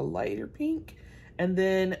 It's like a lighter pink. And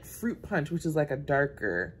then Fruit Punch, which is like a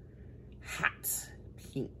darker hot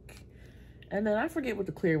pink. And then I forget what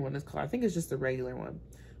the clear one is called. I think it's just a regular one.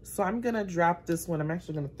 So I'm gonna drop this one. I'm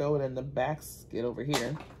actually gonna throw it in the basket over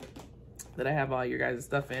here that I have all your guys'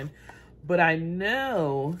 stuff in. But I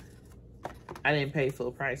know I didn't pay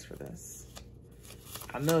full price for this.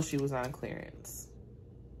 I know she was on clearance.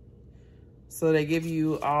 So they give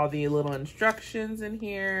you all the little instructions in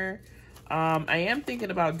here. I am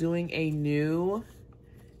thinking about doing a new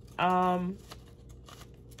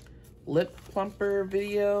lip plumper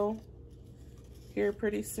video here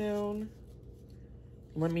pretty soon.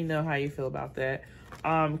 Let me know how you feel about that.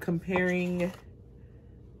 Comparing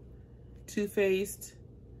Too Faced,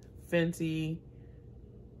 Fenty,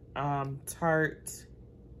 Tarte,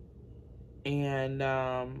 and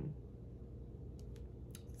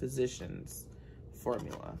Physicians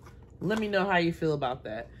formula. Let me know how you feel about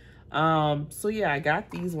that. So yeah, I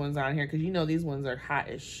got these ones on here because you know these ones are hot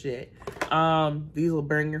as shit. These will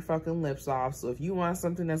burn your fucking lips off. So if you want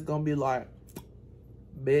something that's gonna be like,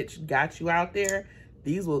 bitch, got you out there,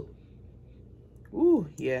 these will, ooh,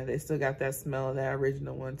 yeah, they still got that smell of that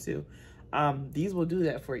original one too. These will do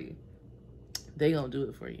that for you. They gonna do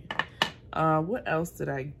it for you. What else did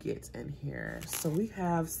I get in here? So we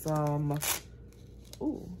have some,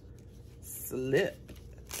 ooh, slip.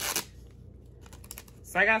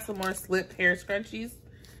 So I got some more slip hair scrunchies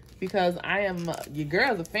because I am, your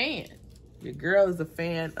girl is a fan. Your girl is a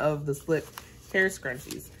fan of the slip hair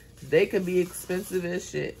scrunchies. They can be expensive as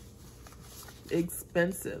shit.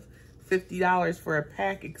 Expensive. $50 for a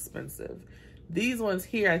pack, expensive. These ones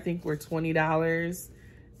here I think were $20,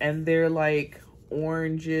 and they're like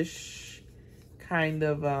orangish, kind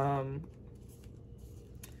of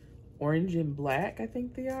orange and black, I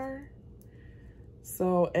think they are.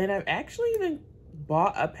 So, and I've actually even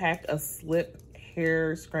bought a pack of slip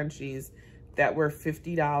hair scrunchies that were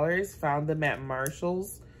 $50. Found them at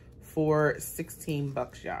Marshall's for 16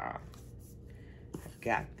 bucks, y'all.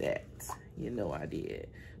 Got that. You know I did.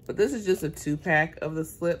 But this is just a 2-pack of the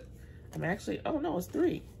slip. I'm actually, oh no, it's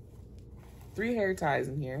 3. 3 hair ties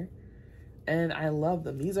in here. And I love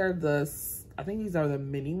them. These are the, I think these are the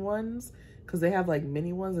mini ones, because they have like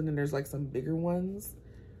mini ones and then there's like some bigger ones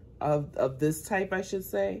of this type, I should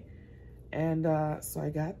say. And so I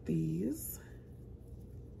got these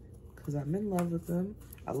because I'm in love with them.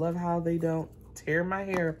 I love how they don't tear my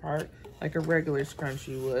hair apart like a regular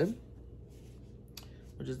scrunchie would,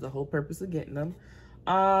 which is the whole purpose of getting them.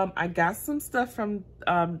 I got some stuff from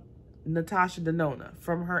Natasha Denona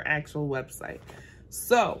from her actual website.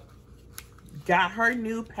 So, got her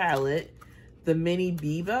new palette, the Mini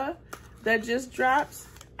Biba that just dropped.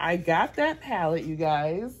 I got that palette, you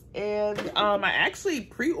guys, and I actually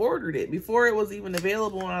pre-ordered it before it was even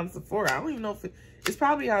available on Sephora. I don't even know if it's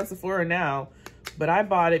probably on Sephora now, but I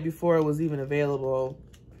bought it before it was even available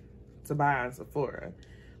to buy on Sephora.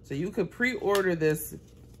 So you could pre-order this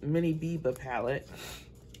Mini Biba palette.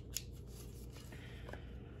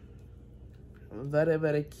 Very,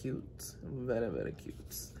 very cute. Very, very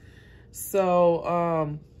cute.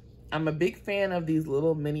 So, I'm a big fan of these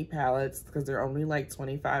little mini palettes because they're only like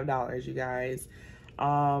 $25, you guys.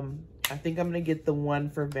 I think I'm gonna get the one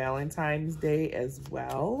for Valentine's Day as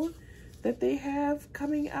well that they have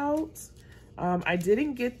coming out. I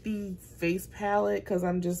didn't get the face palette because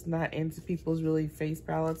I'm just not into people's really face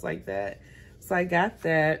palettes like that. So I got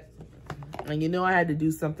that. And you know I had to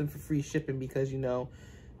do something for free shipping because, you know,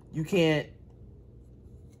 you can't.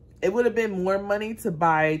 It would have been more money to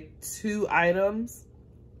buy 2 items.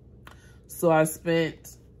 So I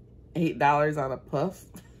spent $8 on a puff.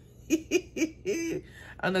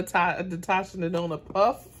 On Natasha Denona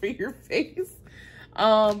puff for your face.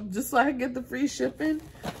 Just so I can get the free shipping.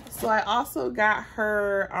 So I also got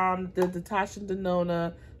her the Natasha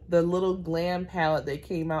Denona, the little glam palette that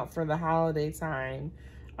came out for the holiday time.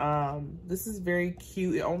 This is very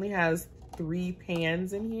cute. It only has 3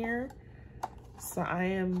 pans in here. So I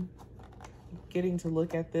am getting to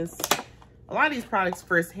look at this. A lot of these products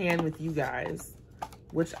firsthand with you guys,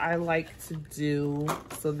 which I like to do,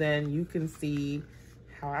 so then you can see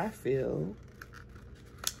how I feel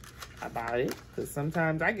about it. Because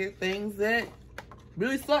sometimes I get things that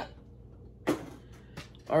really suck.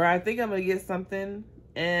 Or I think I'm going to get something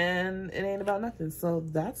and it ain't about nothing. So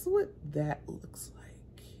that's what that looks like.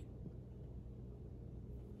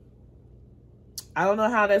 I don't know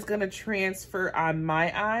how that's going to transfer on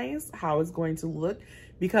my eyes, how it's going to look.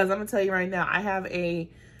 Because I'm going to tell you right now, I have a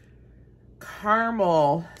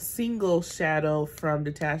caramel single shadow from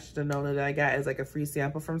Natasha Denona that I got as like a free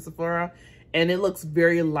sample from Sephora. And it looks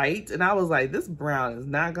very light. And I was like, this brown is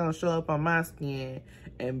not going to show up on my skin.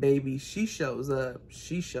 And baby, she shows up.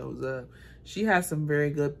 She shows up. She has some very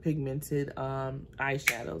good pigmented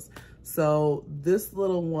eyeshadows. So this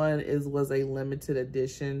little one was a limited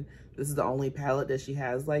edition. This is the only palette that she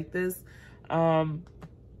has like this.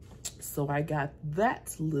 So I got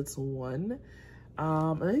that little one.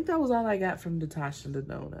 I think that was all I got from Natasha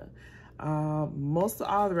Denona. Most of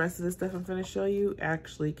all the rest of the stuff I'm going to show you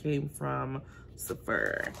actually came from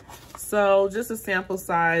Sephora. So just a sample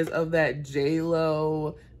size of that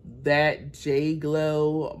J-Lo, that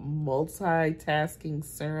J-Glow multitasking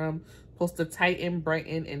serum. Supposed to tighten,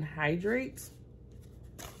 brighten, and hydrate.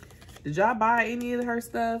 Did y'all buy any of her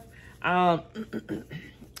stuff? I'm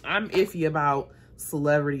iffy about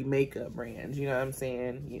celebrity makeup brands, you know what I'm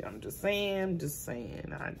saying? Yeah, I'm just saying.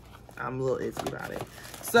 I'm a little iffy about it.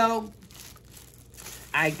 So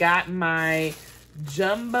I got my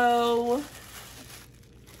jumbo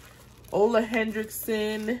Ole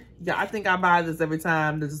Hendrickson. Yeah, I think I buy this every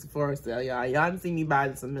time there's a Sephora sale, y'all. Y'all done seen me buy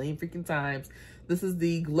this a million freaking times. This is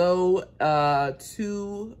the Glow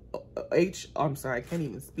 2H, oh, I'm sorry, I can't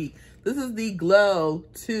even speak. This is the Glow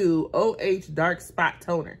 2 OH Dark Spot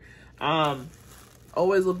Toner.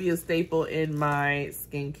 Always will be a staple in my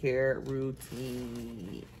skincare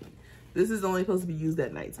routine. This is only supposed to be used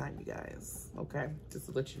at nighttime, you guys. Okay, just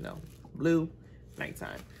to let you know. Blue,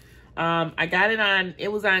 nighttime. I got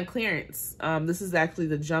it was on clearance. This is actually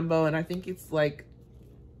the jumbo, and I think it's like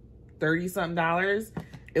 $30-something.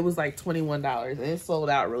 It was like $21, and it sold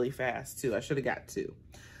out really fast too. I should have got 2.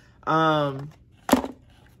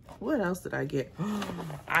 What else did I get?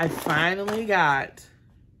 I finally got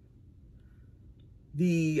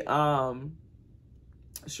the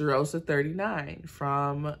Charosa 39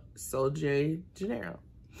 from Sol de Janeiro.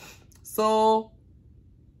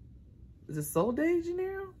 Is it Sol de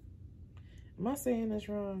Janeiro? Am I saying this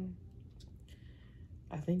wrong?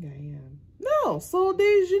 I think I am. No, Sol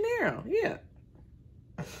de Janeiro. Yeah.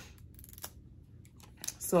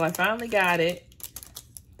 So I finally got it.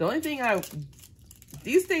 The only thing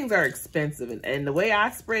these things are expensive. And the way I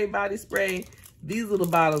spray body spray, these little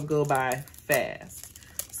bottles go by fast.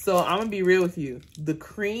 So I'm going to be real with you. The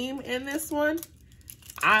cream in this one,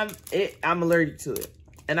 I'm allergic to it.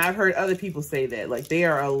 And I've heard other people say that. Like, they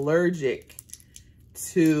are allergic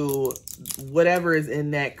to whatever is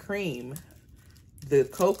in that cream. The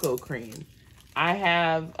cocoa cream. I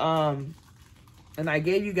have, and I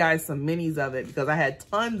gave you guys some minis of it because I had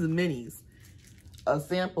tons of minis of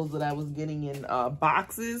samples that I was getting in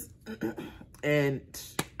boxes. And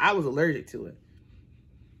I was allergic to it.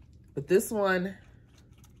 But this one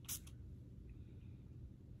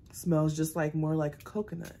smells just like more like a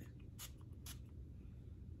coconut.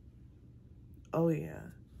 Oh yeah.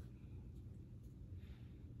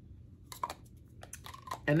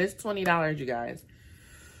 And it's $20, you guys.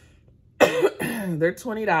 They're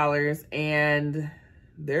 $20 and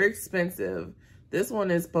they're expensive. This one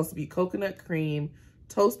is supposed to be coconut cream,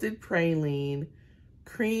 toasted praline,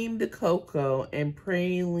 cream de cocoa, and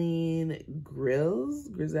praline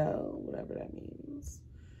grizzle, whatever that means.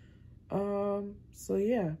 So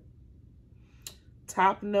yeah.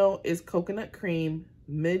 Top note is coconut cream.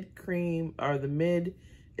 Mid cream, or the mid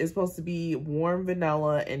is supposed to be warm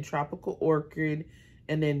vanilla and tropical orchid.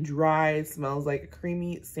 And then dry smells like a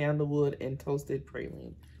creamy sandalwood and toasted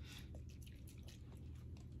praline.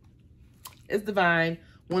 It's divine.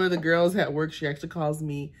 One of the girls at work, she actually calls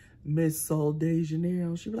me Miss Sol de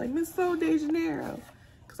Janeiro. She be like, Miss Sol de Janeiro.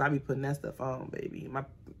 Because I be putting that stuff on, baby.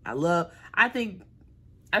 I think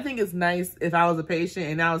it's nice if I was a patient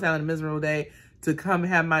and I was having a miserable day to come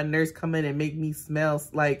have my nurse come in and make me smell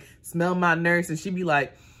my nurse. And she'd be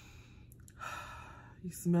like,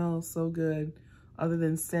 you smell so good. Other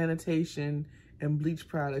than sanitation and bleach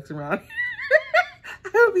products around here.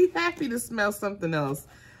 I would be happy to smell something else.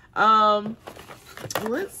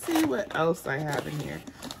 Let's see what else I have in here.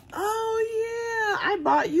 Oh yeah, I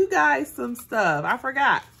bought you guys some stuff. I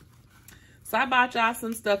forgot. So I bought y'all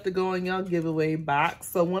some stuff to go in y'all giveaway box.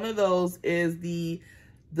 So one of those is the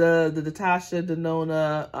Natasha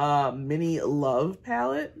Denona mini love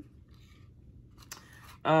palette.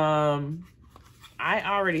 I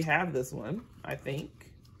already have this one, I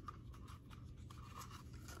think.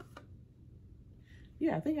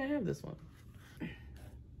 Yeah, I think I have this one.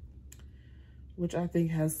 Which I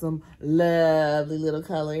think has some lovely little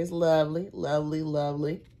colors. Lovely, lovely,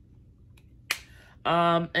 lovely.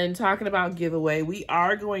 And talking about giveaway, we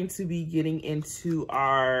are going to be getting into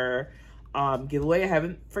our giveaway. I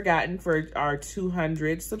haven't forgotten, for our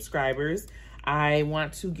 200 subscribers. I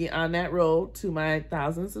want to get on that road to my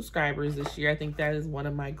 1,000 subscribers this year. I think that is one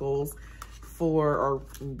of my goals or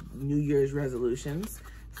New Year's resolutions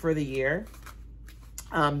for the year.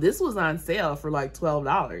 This was on sale for like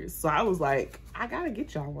 $12. So I was like, I gotta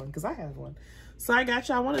get y'all one because I have one. So I got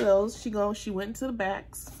y'all one of those. She went into the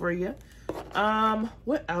backs for you.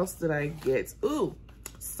 What else did I get? Ooh,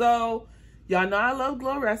 so y'all know I love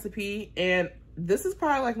Glow Recipe, and this is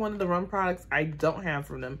probably like one of the rum products I don't have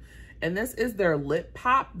from them. And this is their lip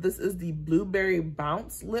pop. This is the Blueberry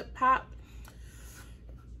Bounce lip pop.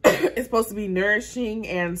 It's supposed to be nourishing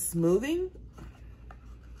and smoothing.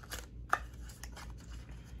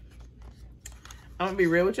 I'm gonna be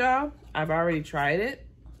real with y'all. I've already tried it,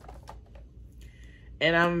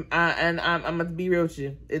 and I'm gonna be real with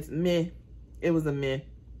you. It's meh. It was a meh.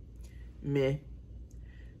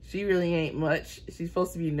 She really ain't much. She's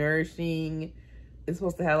supposed to be nourishing. It's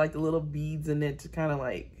supposed to have like the little beads in it to kind of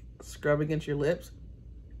like scrub against your lips,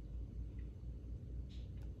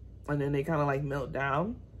 and then they kind of like melt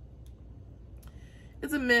down.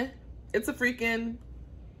 It's a meh. It's a freaking,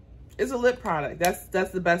 it's a lip product.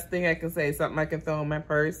 That's the best thing I can say. Something I can throw in my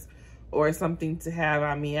purse or something to have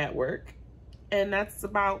on me at work. And that's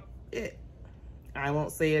about it. I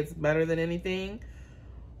won't say it's better than anything.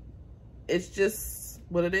 It's just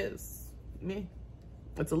what it is. Me.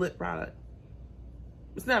 It's a lip product.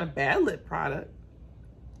 It's not a bad lip product.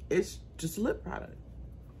 It's just a lip product.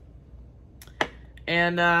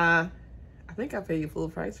 And I think I paid full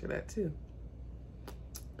price for that too,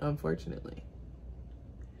 unfortunately.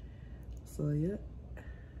 So yep.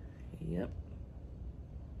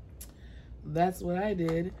 That's what I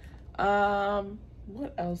did.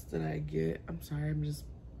 What else did I get? I'm sorry, I'm just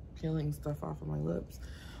peeling stuff off of my lips.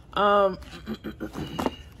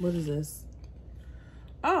 What is this?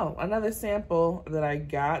 Oh, another sample that I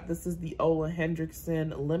got. This is the Ole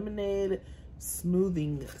Hendrickson Lemonade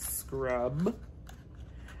Smoothing Scrub.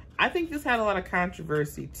 I think this had a lot of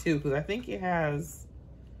controversy too, because I think it has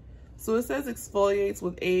So it says exfoliates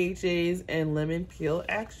with AHAs and lemon peel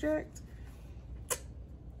extract.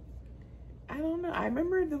 I don't know. I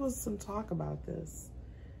remember there was some talk about this,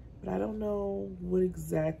 but I don't know what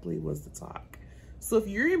exactly was the talk. So if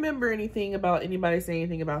you remember anything about anybody saying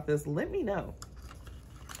anything about this, let me know.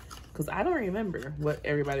 Because I don't remember what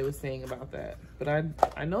everybody was saying about that. But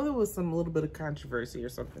I know there was some little bit of controversy or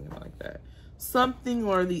something like that. Something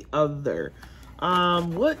or the other.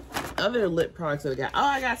 What other lip products did I got? Oh,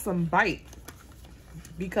 I got some Bite.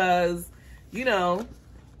 Because, you know,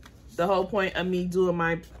 the whole point of me doing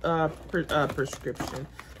my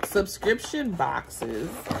subscription boxes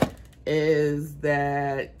is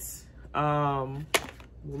that, we'll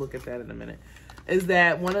look at that in a minute, is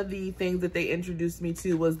that one of the things that they introduced me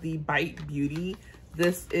to was the Bite Beauty.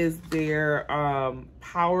 This is their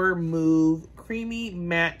Power Move Creamy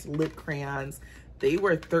Matte Lip Crayons. They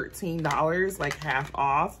were $13, like half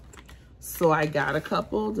off. So I got a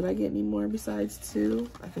couple. Did I get any more besides 2?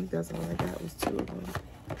 I think that's all I got was 2 of them.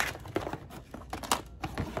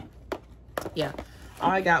 Yeah,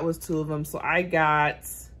 all I got was 2 of them. So I got,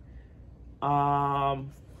 how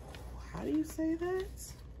do you say that?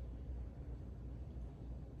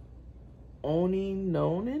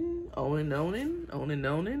 Oninonin?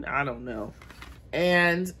 I don't know.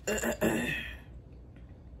 And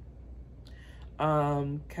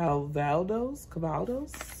Cavaldos.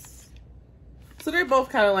 So they're both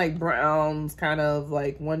kind of like browns, kind of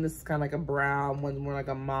like, one is kind of like a brown, one's more like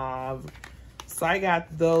a mauve. So I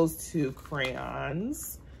got those 2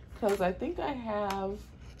 crayons because I think I have,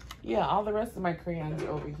 yeah, all the rest of my crayons are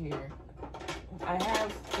over here. I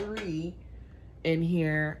have 3 in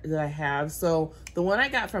here that I have. So the one I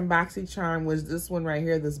got from BoxyCharm was this one right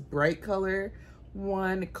here, this bright color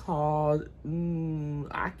one called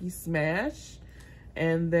Aki Smash.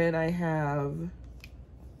 And then I have,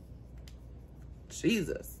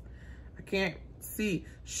 Jesus, I can't see,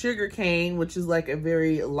 Sugar Cane, which is like a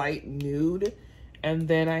very light nude. And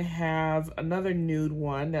then I have another nude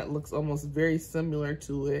one that looks almost very similar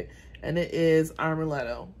to it. And it is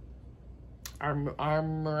Armoretto.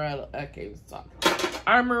 Armoretto. I can't even talk.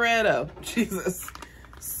 Armoretto. Jesus.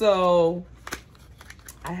 So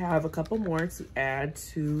I have a couple more to add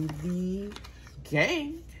to the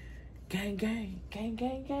gang. Gang.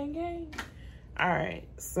 All right.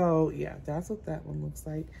 So yeah, that's what that one looks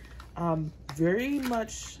like. Very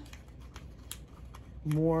much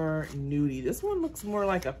more nudie. This one looks more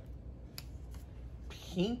like a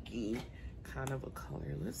pinky kind of a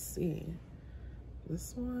color. Let's see.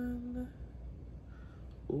 This one.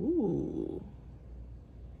 Ooh.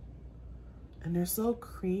 And they're so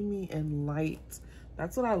creamy and light.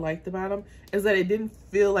 That's what I liked about them, is that it didn't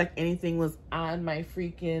feel like anything was on my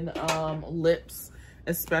freaking lips,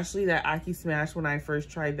 especially that Aki Smash when I first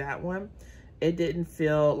tried that one. It didn't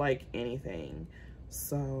feel like anything.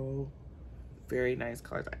 So very nice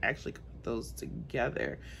colors. I actually could put those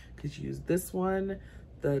together. Could use this one,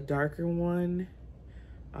 the darker one.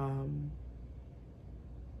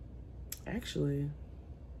 Actually,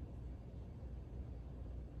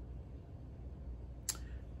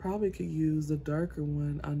 probably could use the darker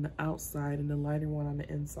one on the outside and the lighter one on the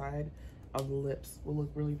inside of the lips. Will look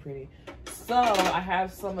really pretty. So I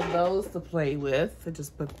have some of those to play with. I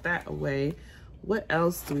just put that away. What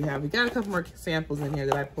else do we have? We got a couple more samples in here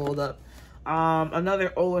that I pulled up.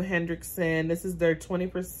 Another Ole Hendrickson. This is their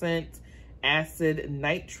 20% acid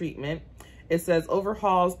night treatment. It says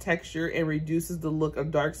overhauls texture and reduces the look of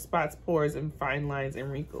dark spots, pores, and fine lines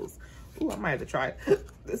and wrinkles. Ooh, I might have to try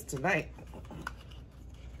this tonight.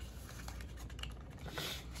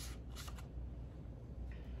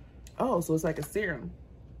 Oh, so it's like a serum.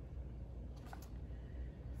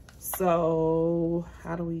 So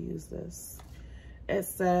how do we use this? It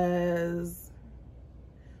says,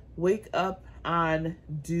 wake up on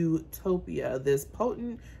Dewtopia. This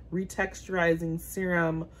potent retexturizing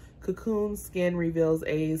serum cocoon skin, reveals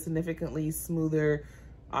a significantly smoother,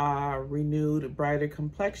 renewed, brighter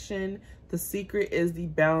complexion. The secret is the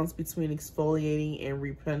balance between exfoliating and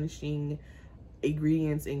replenishing.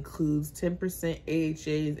 Ingredients includes 10%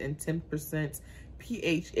 AHAs and 10%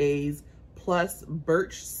 PHAs, plus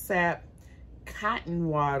birch sap, cotton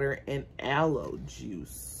water, and aloe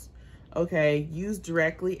juice. Okay, used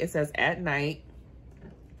directly. It says at night,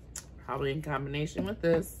 probably in combination with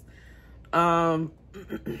this.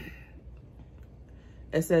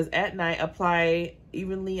 It says at night, apply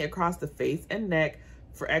evenly across the face and neck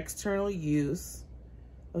for external use.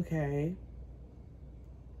 Okay.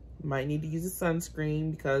 Might need to use a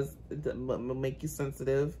sunscreen because it will make you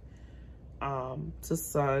sensitive to the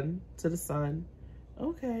sun.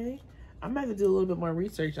 Okay. I'm going to have to do a little bit more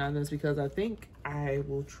research on this because I think I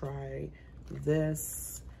will try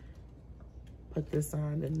this, put this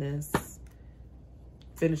on and this,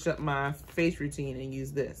 finish up my face routine and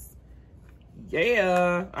use this.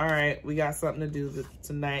 Yeah. All right. We got something to do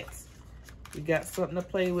tonight. We got something to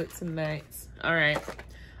play with tonight. All right.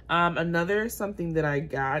 Another something that I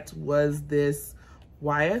got was this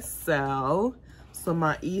YSL. So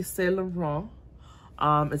my Yves Saint Laurent.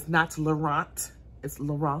 It's not Laurent. It's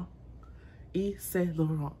Laurent. Yves Saint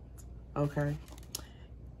Laurent. Okay.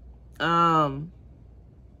 Because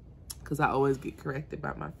I always get corrected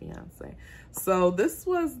by my fiance. So this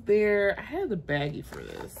was their, I had the baggie for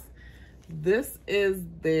this. This is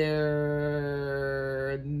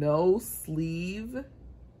their no sleeve.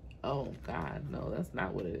 Oh God, no, that's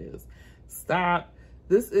not what it is. Stop.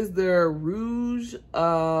 This is their Rouge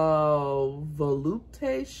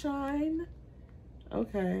Volupté Shine.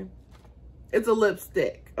 Okay. It's a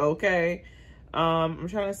lipstick, okay? I'm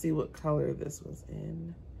trying to see what color this was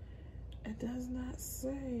in. It does not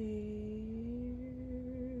say.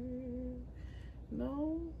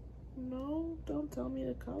 No, don't tell me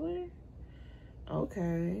the color.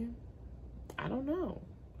 Okay. I don't know.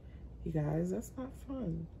 You guys, that's not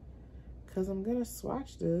fun. Because I'm going to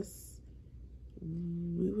swatch this.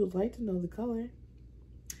 We would like to know the color.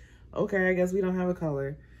 Okay, I guess we don't have a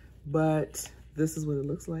color. But this is what it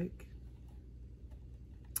looks like.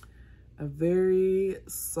 A very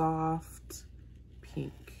soft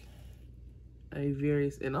pink.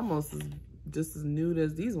 And almost just as nude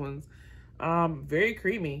as these ones. Very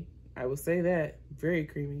creamy. I will say that. Very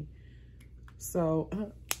creamy. So,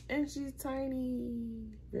 and she's tiny.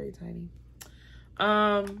 Very tiny.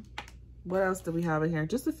 What else do we have in here?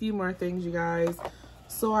 Just a few more things, you guys.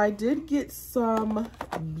 So I did get some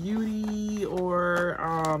beauty or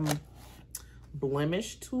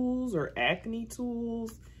blemish tools or acne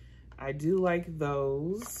tools. I do like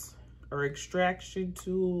those. Or extraction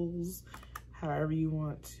tools. However you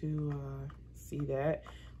want to see that.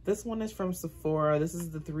 This one is from Sephora. This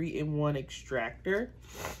is the 3-in-1 extractor.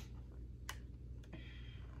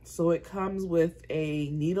 So it comes with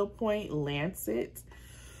a needlepoint lancet.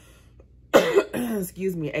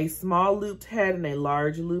 Excuse me. A small looped head and a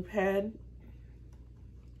large loop head.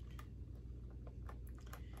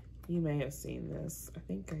 You may have seen this. I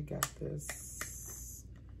think I got this.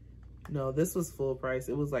 No, this was full price.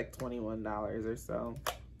 It was like $21 or so.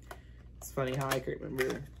 It's funny how I could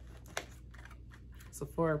remember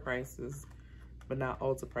Sephora prices, but not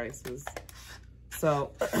Ulta prices.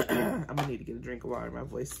 So I'm gonna need to get a drink of water. My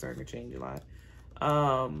voice is starting to change a lot.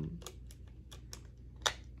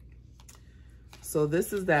 So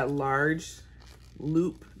this is that large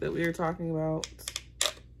loop that we were talking about.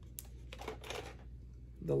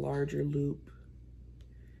 The larger loop.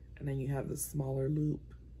 And then you have the smaller loop.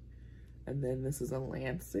 And then this is a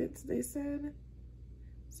lancet, they said.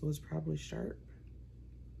 So it's probably sharp.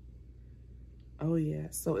 Oh yeah,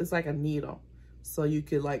 so it's like a needle. So you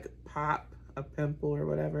could like pop a pimple or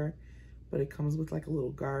whatever, but it comes with like a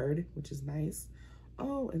little guard, which is nice.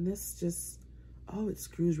 Oh, and this just, oh, it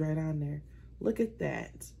screws right on there. Look at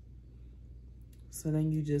that. So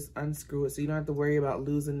then you just unscrew it. So you don't have to worry about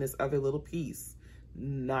losing this other little piece.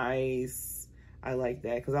 Nice. I like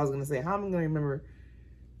that. Because I was going to say, how am I going to remember,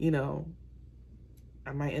 you know,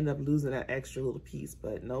 I might end up losing that extra little piece.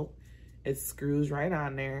 But nope. It screws right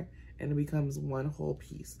on there. And it becomes one whole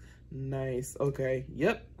piece. Nice. Okay.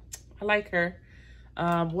 Yep. I like her.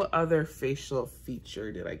 What other facial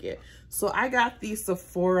feature did I get? So I got the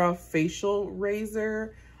Sephora facial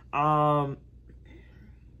razor.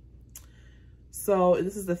 So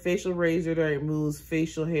this is the facial razor that removes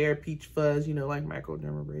facial hair, peach fuzz, you know, like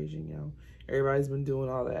microdermabrasion, you know. Everybody's been doing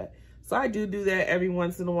all that. So I do that every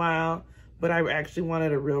once in a while, but I actually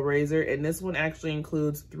wanted a real razor. And this one actually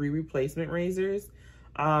includes 3 replacement razors.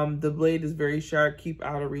 The blade is very sharp, keep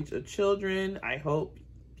out of reach of children. I hope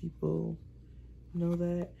people know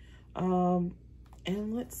that.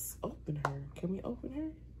 And let's open her. Can we open her?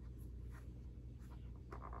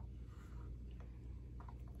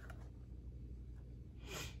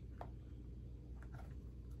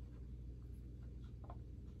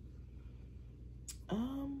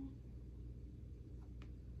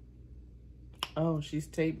 Oh, she's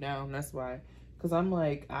taped down. That's why. Because I'm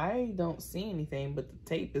like, I don't see anything, but the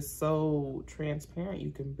tape is so transparent, you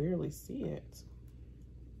can barely see it.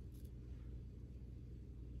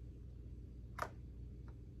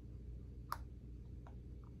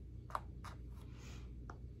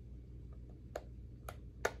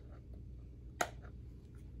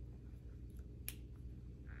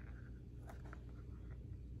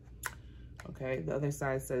 Okay, the other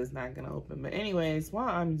side said it's not gonna open. But anyways, while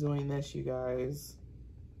I'm doing this, you guys,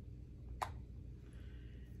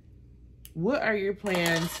 what are your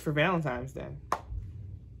plans for Valentine's Day?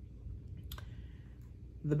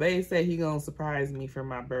 The bae said he gonna surprise me for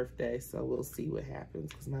my birthday, so we'll see what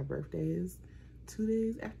happens, because my birthday is 2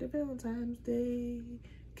 days after Valentine's Day.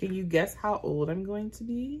 Can you guess how old I'm going to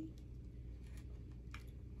be?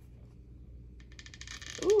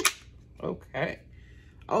 Ooh, okay.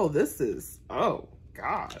 Oh, oh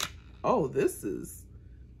God. Oh, this is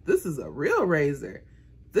a real razor.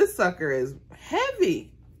 This sucker is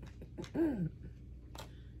heavy.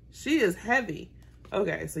 She is heavy.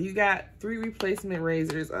 Okay, so you got 3 replacement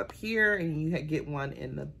razors up here, and you get one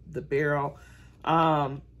in the barrel.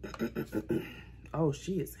 Oh,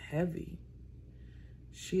 she is heavy.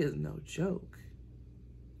 She is no joke.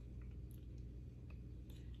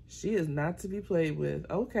 She is not to be played with.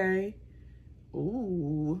 Okay.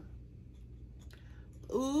 Ooh.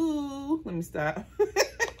 Ooh. Let me stop.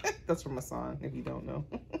 That's from a song, if you don't know.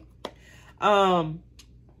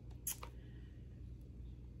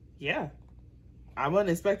 Yeah. I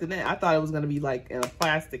wasn't expecting that. I thought it was going to be like in a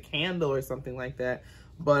plastic handle or something like that.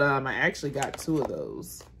 But I actually got 2 of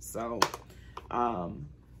those. So,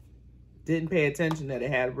 didn't pay attention that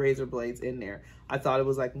it had razor blades in there. I thought it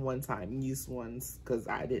was like one-time use ones because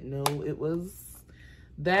I didn't know it was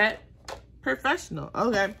that professional.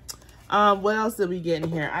 Okay. What else did we get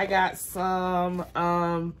in here? I got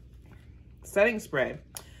some setting spray.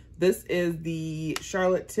 This is the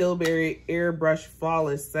Charlotte Tilbury Airbrush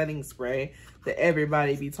Flawless Setting Spray that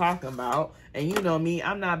everybody be talking about. And you know me,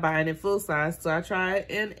 I'm not buying it full size, so I try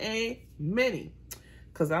it in a mini.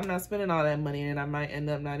 Because I'm not spending all that money and I might end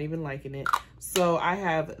up not even liking it. So I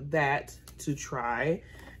have that to try.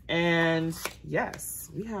 And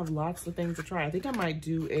yes, we have lots of things to try. I think I might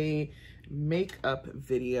do a makeup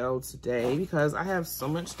video today because I have so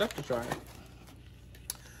much stuff to try.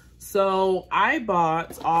 So I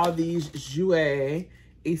bought all these Jouer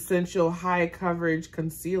Essential High Coverage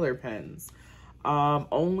Concealer Pens.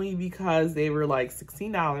 Only because they were like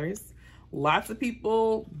 $16. Lots of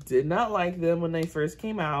people did not like them when they first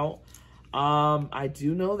came out. I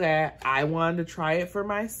do know that. I wanted to try it for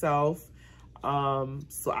myself.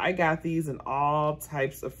 So I got these in all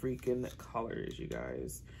types of freaking colors, you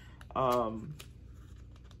guys. I've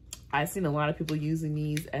seen a lot of people using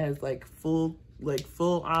these as like full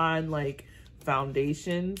on like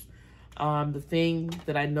foundations. The thing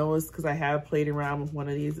that I noticed, because I have played around with one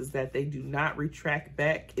of these, is that they do not retract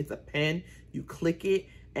back. It's a pen. You click it,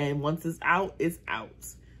 and once it's out, it's out.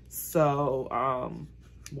 So,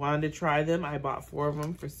 wanted to try them. I bought 4 of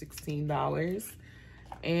them for $16.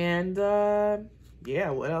 And, yeah,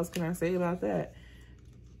 what else can I say about that?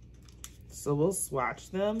 So, we'll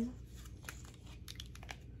swatch them.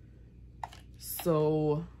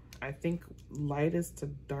 So, I think lightest to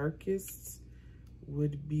darkest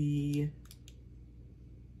would be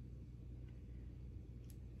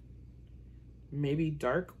maybe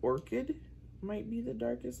Dark Orchid might be the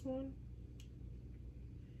darkest one.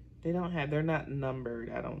 They're not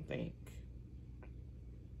numbered, I don't think.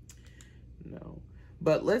 No.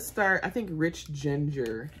 But let's start, I think Rich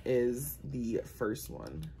Ginger is the first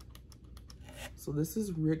one. So this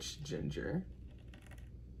is Rich Ginger,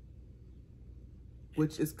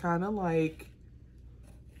 which is kind of like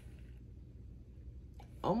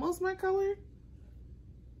almost my color.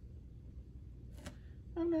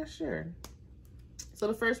 I'm not sure. So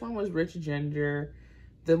the first one was Rich Ginger.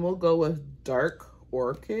 Then we'll go with Dark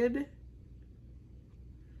Orchid.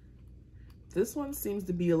 This one seems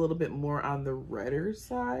to be a little bit more on the redder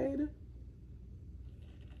side.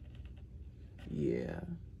 Yeah.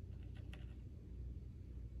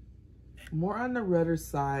 More on the redder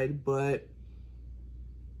side, but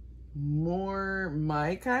more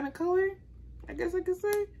my kind of color, I guess I could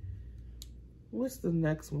say. What's the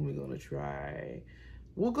next one we're gonna try?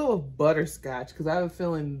 We'll go with Butterscotch, because I have a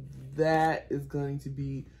feeling that is going to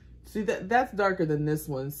be, see, that's darker than this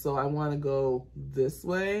one, so I want to go this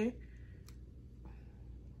way.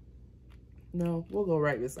 No, we'll go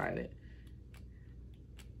right beside it.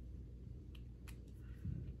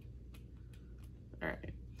 All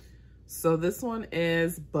right. So this one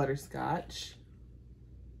is Butterscotch.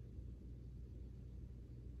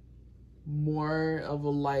 More of a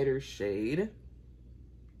lighter shade.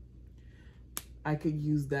 I could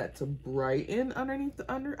use that to brighten underneath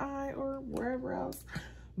the under eye or wherever else.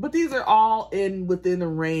 But these are all within a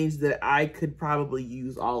range that I could probably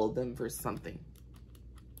use all of them for something.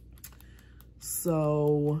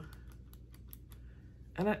 So,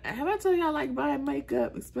 and have I told you I like buying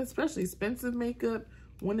makeup, especially expensive makeup,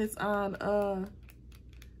 when it's on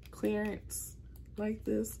clearance? like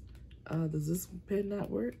this. Does this pen not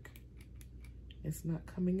work? It's not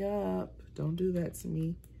coming up. Don't do that to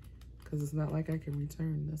me, because it's not like I can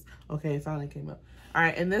return this. Okay, it finally came up. All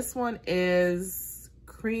right, and this one is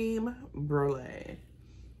creme brulee,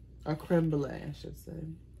 or creme brulee, I should say.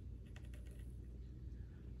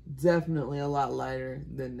 Definitely a lot lighter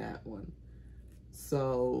than that one.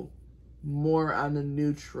 So more on the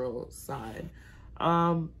neutral side.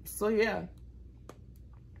 So yeah,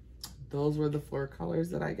 those were the 4 colors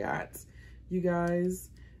that I got, you guys.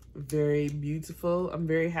 Very beautiful. I'm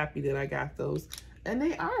very happy that I got those. And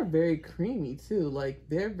they are very creamy too. Like,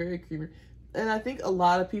 they're very creamy. And I think a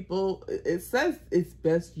lot of people, it says it's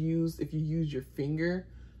best used if you use your finger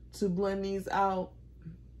to blend these out.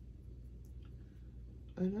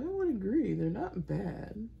 And I would agree, they're not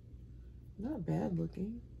bad. Not bad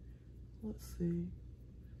looking. Let's see.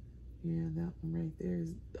 Yeah, that one right there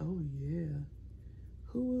is, oh yeah.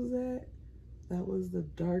 Who was that? That was the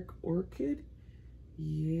Dark Orchid.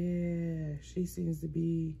 Yeah, she seems to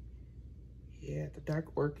be, yeah, the Dark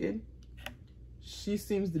Orchid. She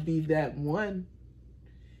seems to be that one.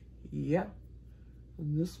 Yeah.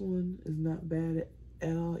 And this one is not bad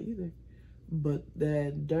at all either. But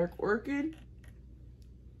that Dark Orchid,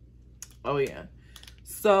 oh yeah.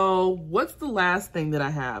 So what's the last thing that I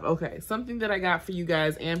have? Okay, something that I got for you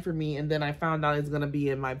guys and for me, and then I found out it's gonna be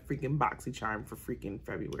in my freaking Boxy charm for freaking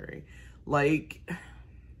February. Like,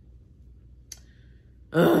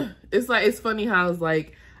 it's like, it's funny how it's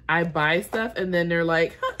like I buy stuff and then they're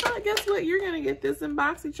like, haha, guess what, you're gonna get this in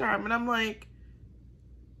Boxy charm. And I'm like,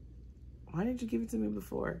 why didn't you give it to me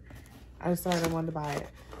before? I decided I wanted to buy it.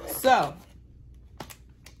 So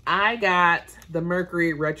I got the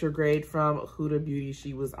Mercury Retrograde from Huda Beauty.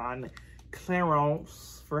 She was on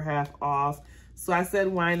clearance for half off. So I said,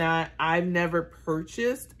 why not? I've never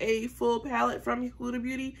purchased a full palette from Huda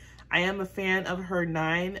Beauty. I am a fan of her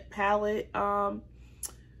 9 palette, her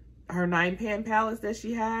 9-pan palettes that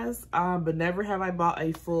she has, but never have I bought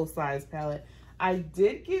a full-size palette. I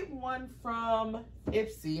did get one from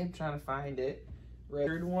Ipsy. I'm trying to find it.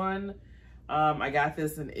 Red one. I got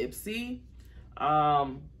this in Ipsy.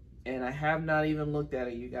 And I have not even looked at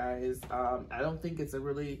it, you guys. I don't think it's a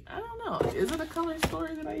really, I don't know. Is it a color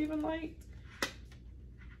story that I even liked?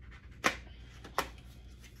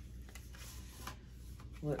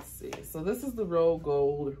 Let's see. So this is the Rose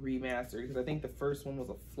Gold Remastered, because I think the first one was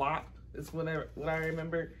a flop, is what I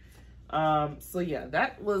remember. So yeah,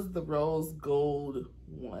 that was the Rose Gold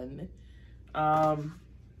one. Because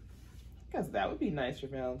that would be nice for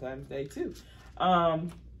Valentine's Day too.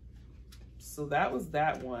 So that was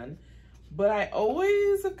that one. But I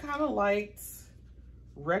always have kind of liked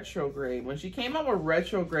Retrograde. When she came out with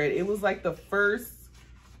Retrograde, it was like the first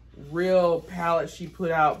real palette she put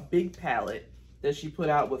out, big palette that she put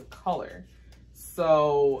out with color.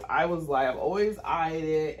 So I was like, I've always eyed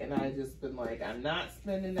it, and I just been like, I'm not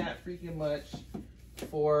spending that freaking much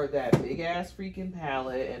for that big ass freaking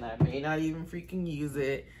palette, and I may not even freaking use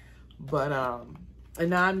it. But and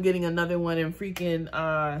now I'm getting another one in freaking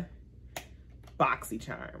Boxy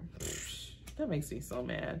charm. That makes me so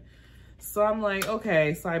mad. So I'm like,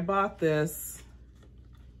 okay, so I bought this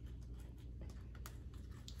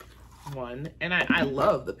one, and I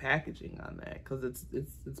love the packaging on that because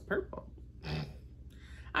it's purple.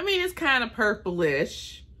 I mean, it's kind of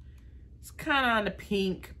purplish. It's kind of on the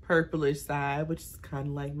pink purplish side, which is kind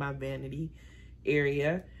of like my vanity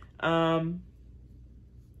area. Oh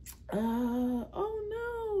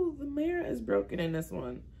no, the mirror is broken in this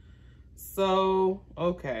one. So,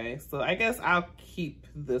 okay, so I guess I'll keep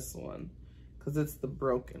this one because it's the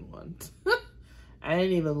broken one. I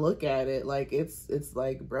didn't even look at it. Like, it's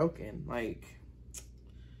like broken. Like,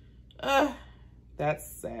 that's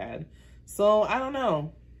sad. So, I don't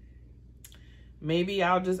know. Maybe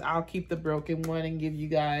I'll keep the broken one and give you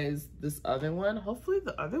guys this other one. Hopefully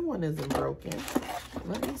the other one isn't broken.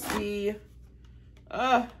 Let me see.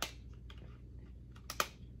 Because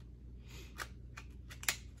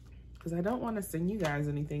I don't want to send you guys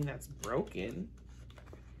anything that's broken.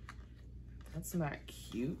 That's not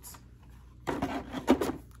cute.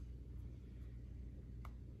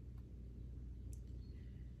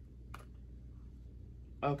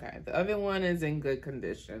 Okay, the other one is in good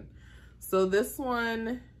condition. So this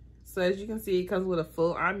one, so as you can see, it comes with a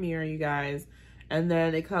full-on mirror, you guys. And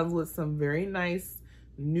then it comes with some very nice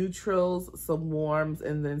neutrals, some warms,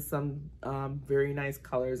 and then some very nice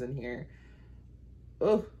colors in here.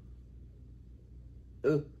 Oh.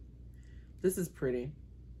 Ooh, this is pretty.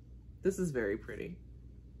 This is very pretty.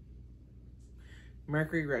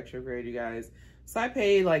 Mercury Retrograde, you guys. So I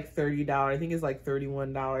paid like $30. I think it's like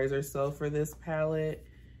 $31 or so for this palette.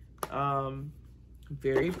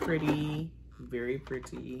 Very pretty, very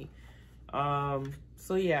pretty.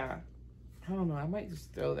 So yeah, I don't know, I might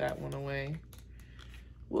just throw that one away.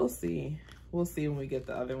 We'll see. We'll see when we get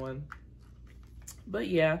the other one. But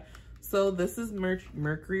yeah, so this is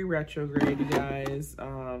Mercury retrograde, you guys.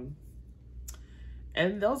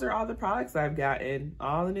 And those are all the products I've gotten.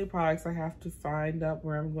 All the new products. I have to find out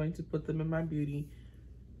where I'm going to put them in my beauty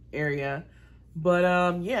area.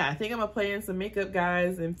 But yeah, I think I'm gonna play in some makeup,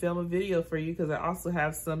 guys, and film a video for you, because I also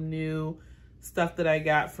have some new stuff that I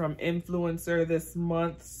got from influencer this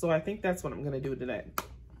month. So I think that's what I'm gonna do today.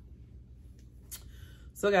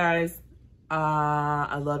 So guys,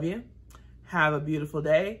 I love you. Have a beautiful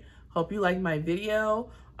day. Hope you liked my video.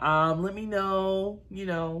 Let me know, you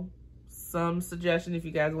know, some suggestion if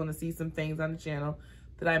you guys want to see some things on the channel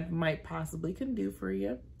that I might possibly can do for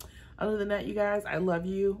you. Other than that, you guys, I love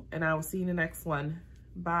you, and I will see you in the next one.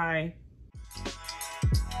 Bye.